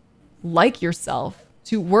to like yourself,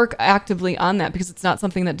 to work actively on that, because it's not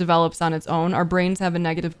something that develops on its own. Our brains have a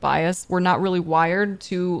negative bias. We're not really wired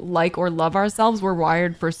to like or love ourselves. We're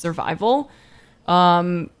wired for survival.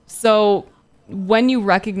 So when you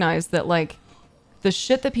recognize that, like, the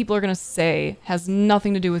shit that people are going to say has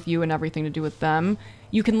nothing to do with you and everything to do with them,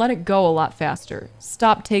 you can let it go a lot faster.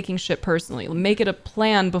 Stop taking shit personally. Make it a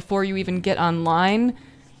plan before you even get online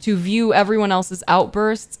to view everyone else's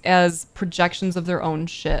outbursts as projections of their own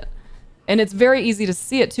shit. And it's very easy to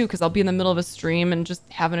see it too, because I'll be in the middle of a stream and just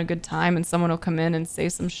having a good time and someone will come in and say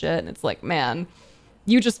some shit and it's like, man,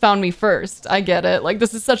 you just found me first. I get it. Like,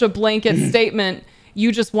 this is such a blanket statement.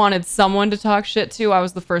 You just wanted someone to talk shit to. I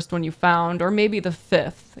was the first one you found, or maybe the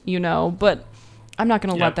fifth, but I'm not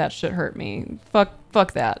going to let that shit hurt me.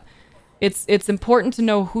 Fuck that. It's important to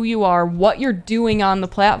know who you are, what you're doing on the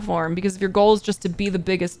platform, because if your goal is just to be the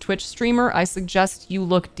biggest Twitch streamer, I suggest you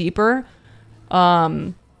look deeper.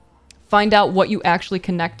 Find out what you actually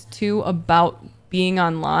connect to about being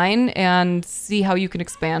online and see how you can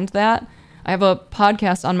expand that. I have a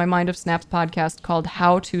podcast on my Mind of Snaps podcast called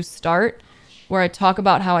How to Start, where I talk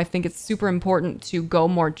about how I think it's super important to go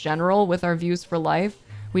more general with our views for life.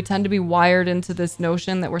 We tend to be wired into this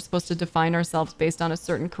notion that we're supposed to define ourselves based on a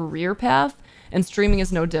certain career path, and streaming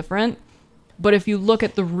is no different. But if you look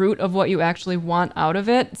at the root of what you actually want out of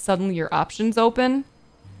it, suddenly your options open.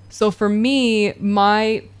 So for me,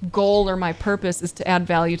 my goal or my purpose is to add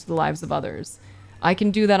value to the lives of others. I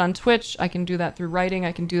can do that on Twitch. I can do that through writing.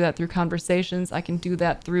 I can do that through conversations. I can do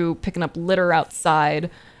that through picking up litter outside.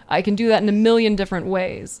 I can do that in a million different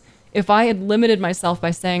ways. If I had limited myself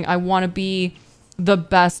by saying I want to be the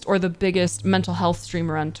best or the biggest mental health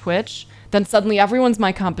streamer on Twitch, then suddenly everyone's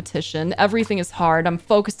my competition. Everything is hard. I'm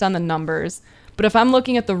focused on the numbers. But if I'm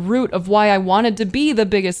looking at the root of why I wanted to be the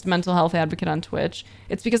biggest mental health advocate on Twitch,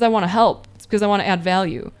 it's because I want to help. It's because I want to add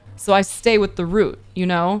value. So I stay with the root,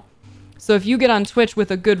 So if you get on Twitch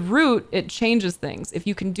with a good root, it changes things. If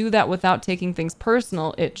you can do that without taking things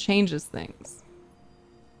personal, it changes things.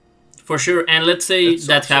 For sure. And let's say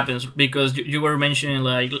that happens, because you were mentioning,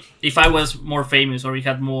 like, if I was more famous or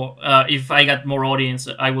if I got more audience,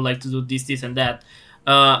 I would like to do this and that.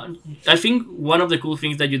 I think one of the cool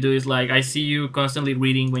things that you do is, like, I see you constantly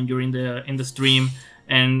reading when you're in the stream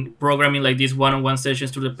and programming like these one-on-one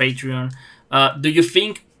sessions through the Patreon. Do you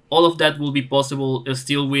think all of that will be possible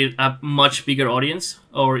still with a much bigger audience,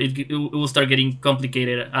 or it will start getting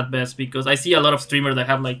complicated at best? Because I see a lot of streamers that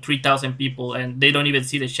have like 3,000 people and they don't even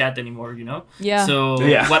see the chat anymore, Yeah. So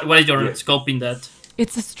what is your scope in that?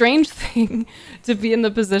 It's a strange thing to be in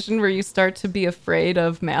the position where you start to be afraid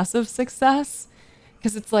of massive success,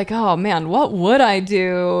 because it's like, oh man, what would I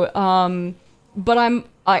do? But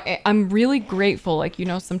I'm really grateful. Like,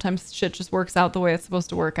 sometimes shit just works out the way it's supposed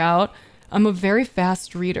to work out. I'm a very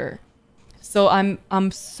fast reader. So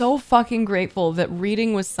I'm so fucking grateful that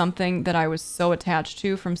reading was something that I was so attached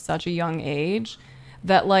to from such a young age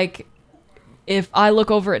that, like, if I look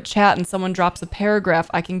over at chat and someone drops a paragraph,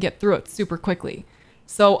 I can get through it super quickly.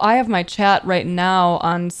 So I have my chat right now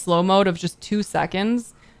on slow mode of just 2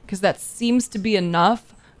 seconds, because that seems to be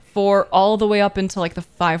enough for all the way up into like the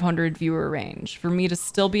 500 viewer range for me to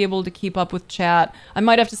still be able to keep up with chat. I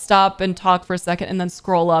might have to stop and talk for a second and then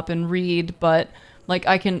scroll up and read, but like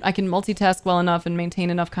I can multitask well enough and maintain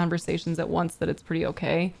enough conversations at once that it's pretty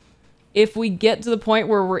okay. If we get to the point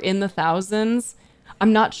where we're in the thousands,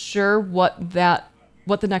 I'm not sure what the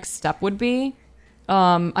next step would be.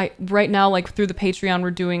 I right now, like through the Patreon,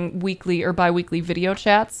 we're doing weekly or bi-weekly video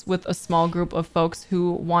chats with a small group of folks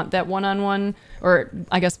who want that one-on-one, or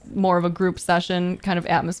I guess more of a group session kind of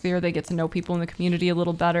atmosphere. They get to know people in the community a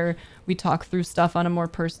little better. We talk through stuff on a more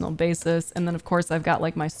personal basis. And then of course I've got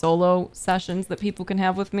like my solo sessions that people can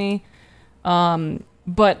have with me.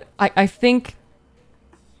 But I think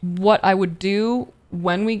what I would do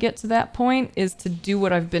when we get to that point is to do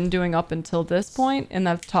what I've been doing up until this point, and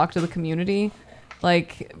that's talk to the community.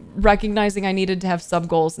 Like recognizing I needed to have sub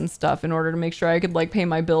goals and stuff in order to make sure I could like pay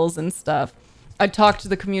my bills and stuff. I talked to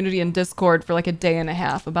the community in Discord for like a day and a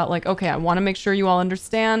half about like, okay, I want to make sure you all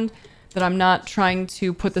understand that I'm not trying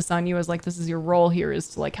to put this on you as like, this is your role here is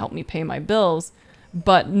to like help me pay my bills.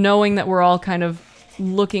 But knowing that we're all kind of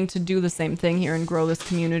looking to do the same thing here and grow this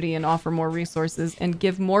community and offer more resources and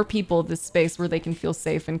give more people this space where they can feel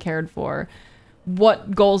safe and cared for.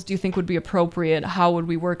 What goals do you think would be appropriate? How would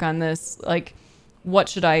we work on this? Like, what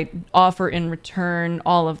should I offer in return?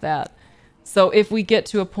 All of that. So if we get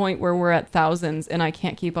to a point where we're at thousands and I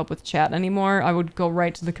can't keep up with chat anymore, I would go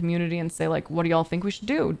right to the community and say, like, what do y'all think we should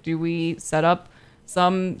do? Do we set up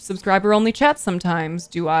some subscriber-only chats sometimes?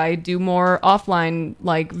 Do I do more offline,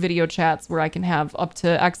 like, video chats where I can have up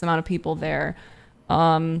to X amount of people there?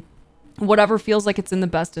 Whatever feels like it's in the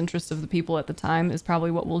best interest of the people at the time is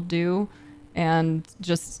probably what we'll do, and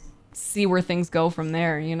just see where things go from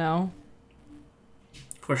there, you know?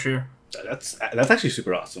 For sure. That's actually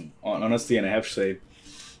super awesome, honestly, and I have to say,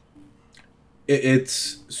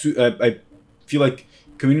 I feel like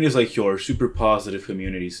communities like yours, super positive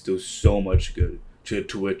communities, do so much good to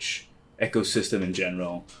Twitch ecosystem in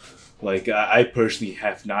general. Like I personally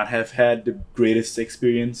have not had the greatest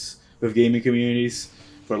experience with gaming communities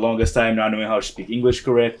for the longest time, not knowing how to speak English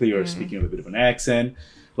correctly or speaking with a bit of an accent.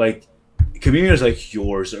 Like communities like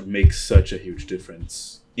yours make such a huge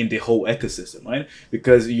difference in the whole ecosystem, right?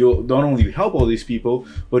 Because you not only help all these people,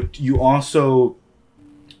 but you also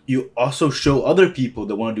show other people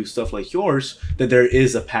that want to do stuff like yours that there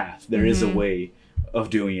is a path, there is a way of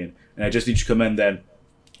doing it. And I just need to commend that.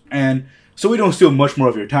 And so we don't steal much more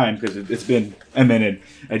of your time because it's been a minute.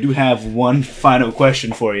 I do have one final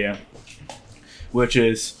question for you, which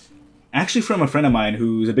is actually from a friend of mine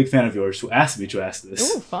who's a big fan of yours who asked me to ask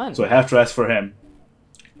this. Ooh, fun. So I have to ask for him.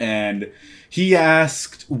 And he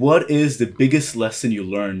asked, what is the biggest lesson you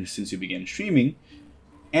learned since you began streaming?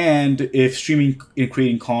 And if streaming and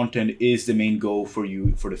creating content is the main goal for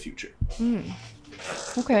you for the future?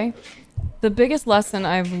 Okay. The biggest lesson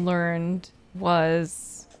I've learned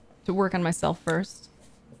was to work on myself first.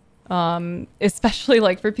 Especially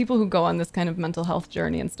like for people who go on this kind of mental health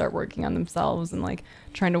journey and start working on themselves and like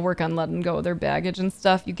trying to work on letting go of their baggage and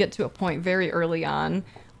stuff, you get to a point very early on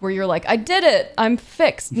where you're like, I did it, I'm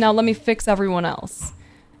fixed. Now let me fix everyone else.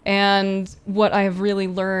 And what I have really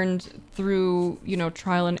learned through, you know,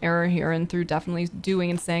 trial and error here and through definitely doing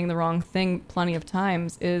and saying the wrong thing plenty of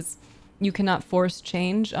times is you cannot force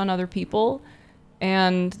change on other people.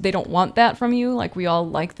 And they don't want that from you. Like we all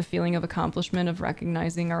like the feeling of accomplishment of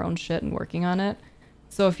recognizing our own shit and working on it.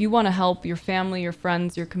 So if you want to help your family, your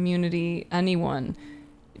friends, your community, anyone,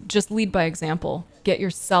 just lead by example. Get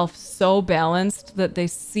yourself so balanced that they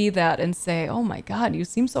see that and say, oh my God, you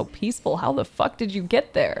seem so peaceful. How the fuck did you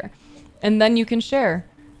get there? And then you can share.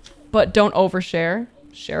 But don't overshare.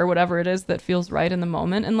 Share whatever it is that feels right in the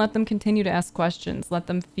moment and let them continue to ask questions. Let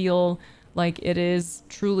them feel like it is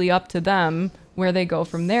truly up to them where they go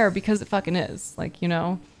from there, because it fucking is. Like, you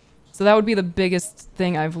know? So that would be the biggest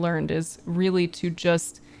thing I've learned is really to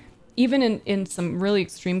just, even in some really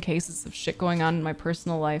extreme cases of shit going on in my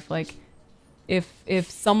personal life, like, if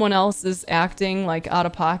someone else is acting like out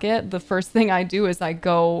of pocket, the first thing I do is I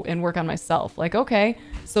go and work on myself. Like, okay,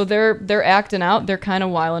 so they're acting out, they're kind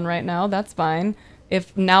of wilding right now, that's fine.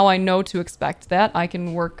 If now I know to expect that, I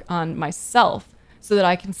can work on myself so that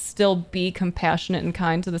I can still be compassionate and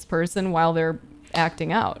kind to this person while they're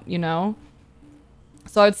acting out, you know?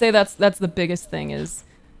 So I would say that's the biggest thing is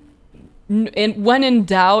when in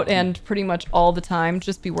doubt and pretty much all the time,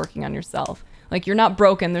 just be working on yourself. Like, you're not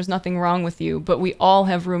broken. There's nothing wrong with you, but we all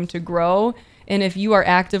have room to grow. And if you are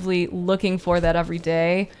actively looking for that every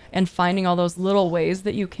day and finding all those little ways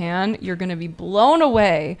that you can, you're going to be blown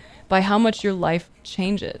away by how much your life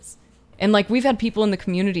changes. And like, we've had people in the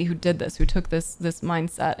community who did this, who took this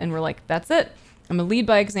mindset and were like, that's it. I'm going to lead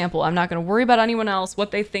by example. I'm not going to worry about anyone else,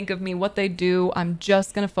 what they think of me, what they do. I'm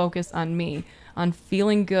just going to focus on me, on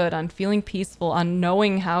feeling good, on feeling peaceful, on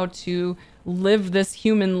knowing how to live this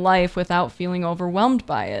human life without feeling overwhelmed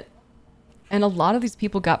by it. And a lot of these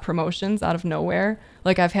people got promotions out of nowhere.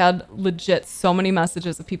 Like, I've had legit so many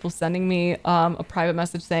messages of people sending me a private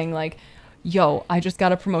message saying like, yo, I just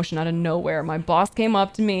got a promotion out of nowhere. My boss came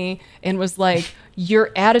up to me and was like,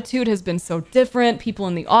 your attitude has been so different. People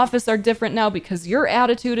in the office are different now because your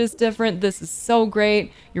attitude is different. This is so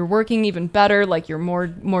great. You're working even better. Like, you're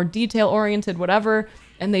more detail oriented, whatever.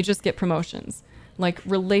 And they just get promotions. Like,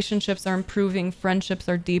 relationships are improving, friendships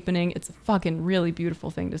are deepening. It's a fucking really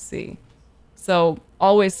beautiful thing to see. So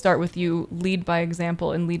always start with you, lead by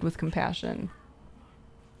example, and lead with compassion.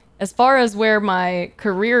 As far as where my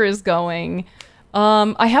career is going,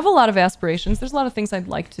 I have a lot of aspirations. There's a lot of things I'd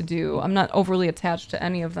like to do. I'm not overly attached to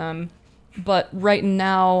any of them. But right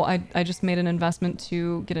now, I just made an investment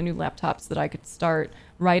to get a new laptop so that I could start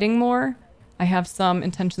writing more. I have some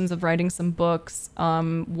intentions of writing some books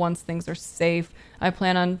once things are safe. I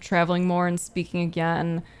plan on traveling more and speaking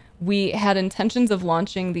again. We had intentions of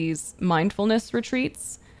launching these mindfulness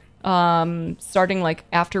retreats starting like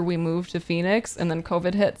after we moved to Phoenix, and then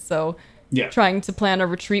COVID hit. So trying to plan a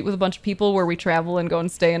retreat with a bunch of people where we travel and go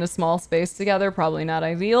and stay in a small space together, probably not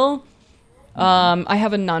ideal. I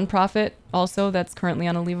have a nonprofit also that's currently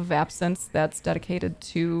on a leave of absence that's dedicated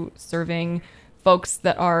to serving folks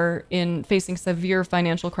that are facing severe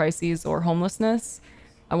financial crises or homelessness.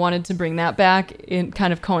 I wanted to bring that back in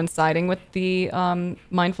kind of coinciding with the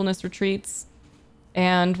mindfulness retreats.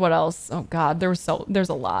 And what else? Oh God, there's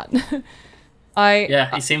a lot.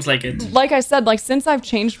 It seems like it. Like I said, like since I've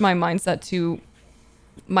changed my mindset to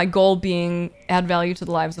my goal being add value to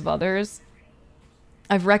the lives of others,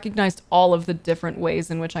 I've recognized all of the different ways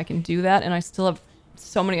in which I can do that, and I still have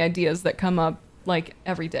so many ideas that come up like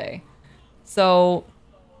every day. So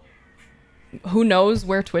who knows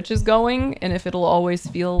where Twitch is going and if it'll always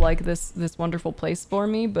feel like this wonderful place for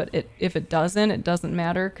me, but if it doesn't, it doesn't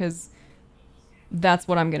matter, because that's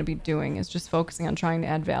what I'm going to be doing, is just focusing on trying to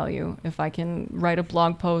add value. If I can write a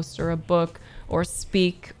blog post or a book or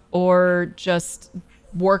speak or just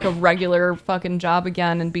work a regular fucking job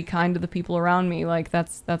again and be kind to the people around me, like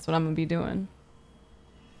that's what I'm going to be doing.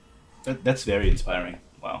 That's very inspiring.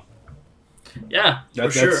 Wow. Yeah,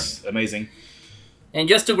 That's amazing. And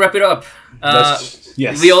just to wrap it up,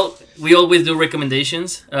 yes, we always do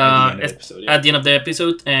recommendations at the end of the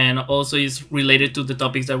episode, and also is related to the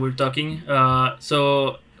topics that we're talking.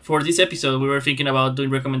 So for this episode, we were thinking about doing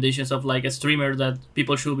recommendations of like a streamer that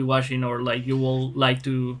people should be watching, or like you will like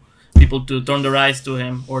to people to turn their eyes to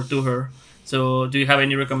him or to her. So do you have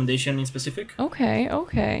any recommendation in specific?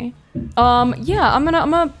 Okay. Yeah, I'm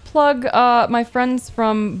gonna plug my friends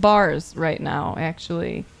from bars right now,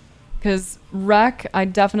 actually. Because Rec, I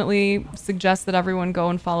definitely suggest that everyone go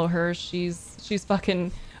and follow her. She's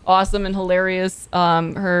fucking awesome and hilarious.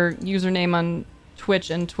 Her username on Twitch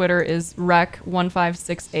and Twitter is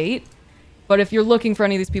Rec1568. But if you're looking for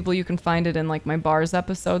any of these people, you can find it in like my bars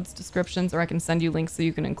episodes descriptions, or I can send you links so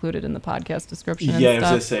you can include it in the podcast description. And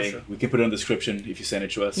I was stuff. gonna say we can put it in the description if you send it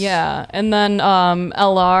to us. Yeah, and then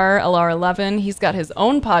LR11, he's got his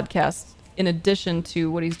own podcast in addition to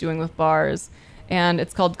what he's doing with bars. And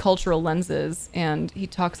it's called Cultural Lenses, and he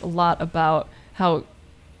talks a lot about how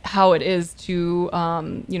it is to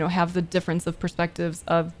have the difference of perspectives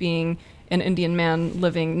of being an Indian man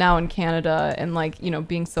living now in Canada, and like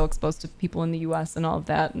being so exposed to people in the U.S. and all of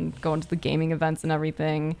that, and going to the gaming events and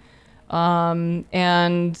everything.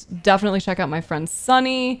 And definitely check out my friend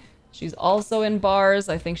Sunny. She's also in bars.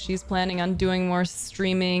 I think she's planning on doing more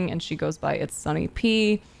streaming, and she goes by It's Sunny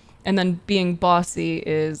P. And then Being Bossy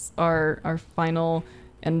is our final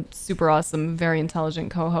and super awesome, very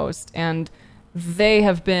intelligent co-host. And they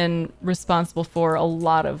have been responsible for a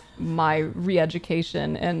lot of my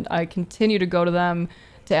re-education. And I continue to go to them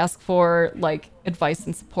to ask for like advice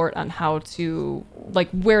and support on how to,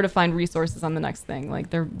 like, where to find resources on the next thing.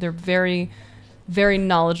 Like they're very, very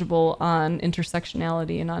knowledgeable on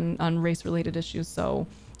intersectionality and on race-related issues. So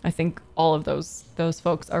I think all of those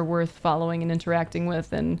folks are worth following and interacting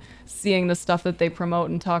with and seeing the stuff that they promote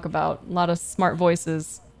and talk about. A lot of smart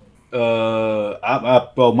voices.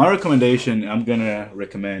 Well, my recommendation, I'm going to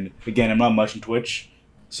recommend, again, I'm not much on Twitch,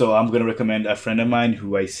 so I'm going to recommend a friend of mine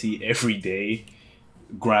who I see every day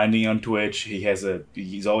grinding on Twitch.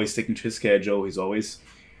 He's always sticking to his schedule. He's always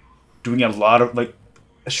doing a lot of, like,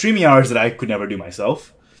 streaming hours that I could never do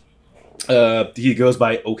myself. He goes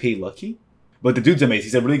by OK Lucky. But the dude's amazing.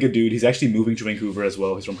 He's a really good dude. He's actually moving to Vancouver as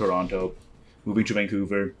well. He's from Toronto. Moving to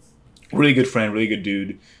Vancouver. Really good friend, really good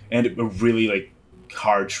dude. And a really, like,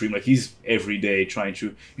 hard stream. Like, he's every day trying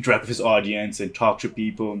to interact with his audience and talk to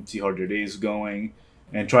people and see how their day is going.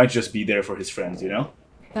 And trying to just be there for his friends,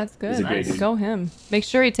 That's good. He's a great dude. Go him. Make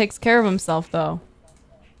sure he takes care of himself, though.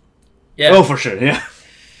 Yeah. Oh, for sure, yeah.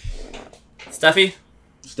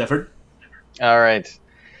 Stafford? All right.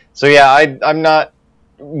 So, yeah, I'm not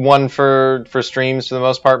one for streams for the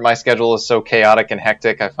most part. My schedule is so chaotic and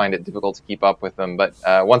hectic, I find it difficult to keep up with them. But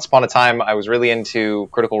once upon a time, I was really into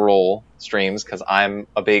Critical Role streams because I'm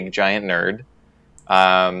a big giant nerd.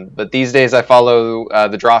 But these days, I follow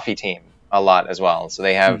the Drawfee team a lot as well. So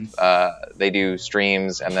they have they do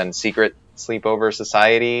streams, and then Secret Sleepover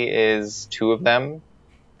Society is 2 of them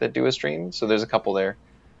that do a stream. So there's a couple there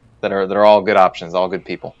that are all good options, all good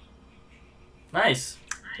people. Nice.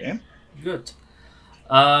 Yeah. Good.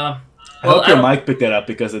 I hope your mic picked it up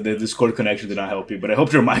because the Discord connection did not help you, but I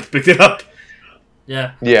hope your mic picked it up.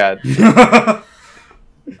 Yeah. Yeah. Yeah,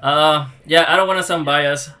 I don't want to sound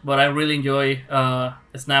biased, but I really enjoy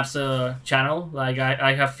Snap's channel. Like,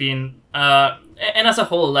 I have been, and as a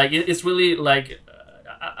whole, like, it's really, like,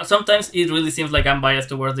 sometimes it really seems like I'm biased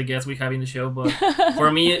towards the guests we have in the show, but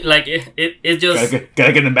for me, like, it just...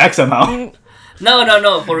 Gotta get them back somehow.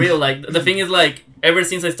 No, for real. Like, the thing is, like, ever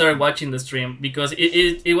since I started watching the stream, because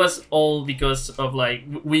it was all because of, like,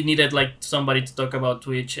 we needed, like, somebody to talk about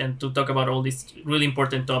Twitch and to talk about all these really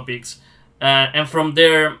important topics. And from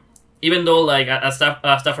there, even though, like, as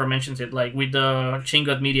Stafford mentions it, like, with the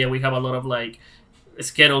Chingot Media, we have a lot of, like,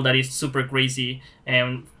 schedule that is super crazy.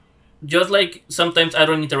 And just, like, sometimes I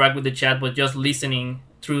don't interact with the chat, but just listening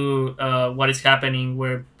through what is happening,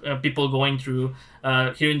 where people going through,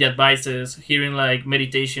 hearing the advices, hearing, like,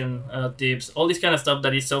 meditation tips, all this kind of stuff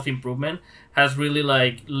that is self-improvement has really,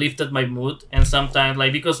 like, lifted my mood. And sometimes,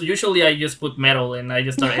 like, because usually I just put metal and I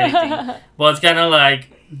just start editing, but it's kind of like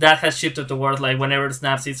that has shifted towards, like, whenever the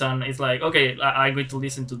Snap is on, it's like, okay, I'm going to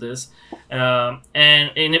listen to this. And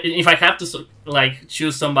if I have to, like,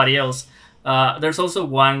 choose somebody else, there's also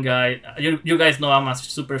one guy, you guys know I'm a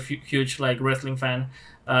super huge, like, wrestling fan.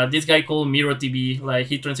 This guy called Miro TV, like,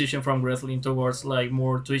 he transitioned from wrestling towards, like,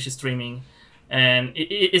 more Twitch streaming. And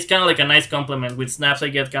it's kind of like a nice compliment. With Snaps, I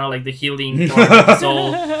get kind of like the healing part of the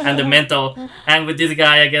soul and the mental. And with this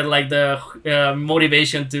guy, I get, like, the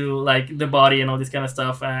motivation to, like, the body and all this kind of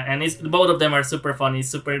stuff. And both of them are super funny,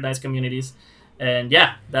 super nice communities. And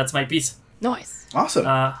yeah, that's my piece. Nice. Awesome.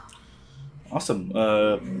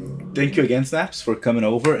 Awesome. Thank you again, Snaps, for coming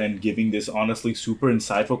over and giving this honestly super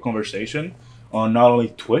insightful conversation on not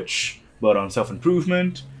only Twitch, but on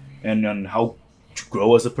self-improvement and on how to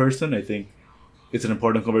grow as a person. I think it's an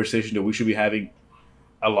important conversation that we should be having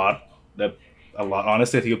a lot.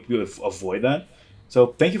 Honestly, I think we'll avoid that. So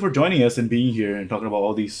thank you for joining us and being here and talking about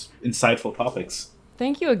all these insightful topics.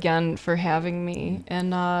 Thank you again for having me.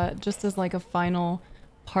 And just as, like, a final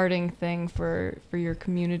parting thing for your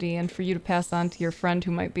community and for you to pass on to your friend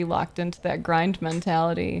who might be locked into that grind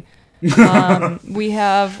mentality, we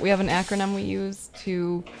have an acronym we use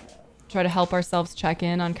to try to help ourselves check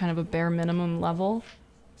in on kind of a bare minimum level.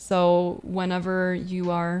 So whenever you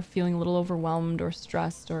are feeling a little overwhelmed or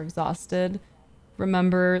stressed or exhausted,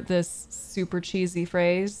 remember this super cheesy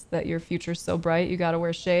phrase that your future's so bright you gotta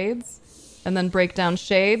wear shades. And then break down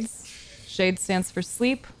shades. Shades stands for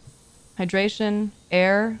sleep, hydration,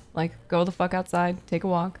 air, like go the fuck outside, take a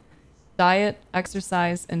walk, diet,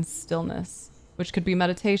 exercise, and stillness, which could be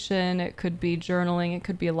meditation, it could be journaling, it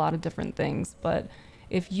could be a lot of different things. But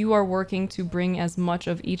if you are working to bring as much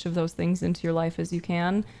of each of those things into your life as you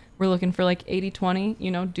can, we're looking for, like, 80-20,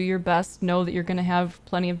 you know, do your best. Know that you're going to have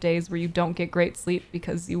plenty of days where you don't get great sleep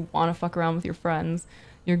because you want to fuck around with your friends.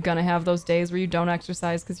 You're going to have those days where you don't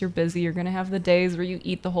exercise because you're busy. You're going to have the days where you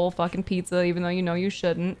eat the whole fucking pizza even though you know you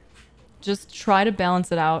shouldn't. Just try to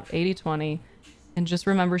balance it out, 80-20, and just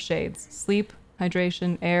remember shades. Sleep,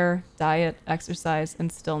 hydration, air, diet, exercise,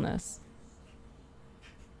 and stillness.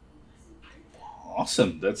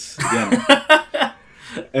 Awesome. That's, again,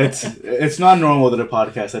 it's not normal that a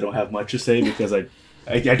podcast I don't have much to say because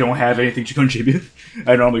I don't have anything to contribute.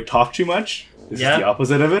 I normally talk too much. This is the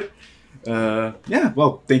opposite of it.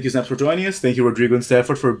 Well, thank you, Snaps, for joining us. Thank you, Rodrigo and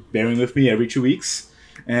Stafford, for bearing with me every 2 weeks.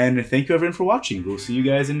 And thank you, everyone, for watching. We'll see you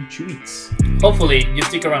guys in 2 weeks. Hopefully, you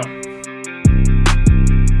stick around.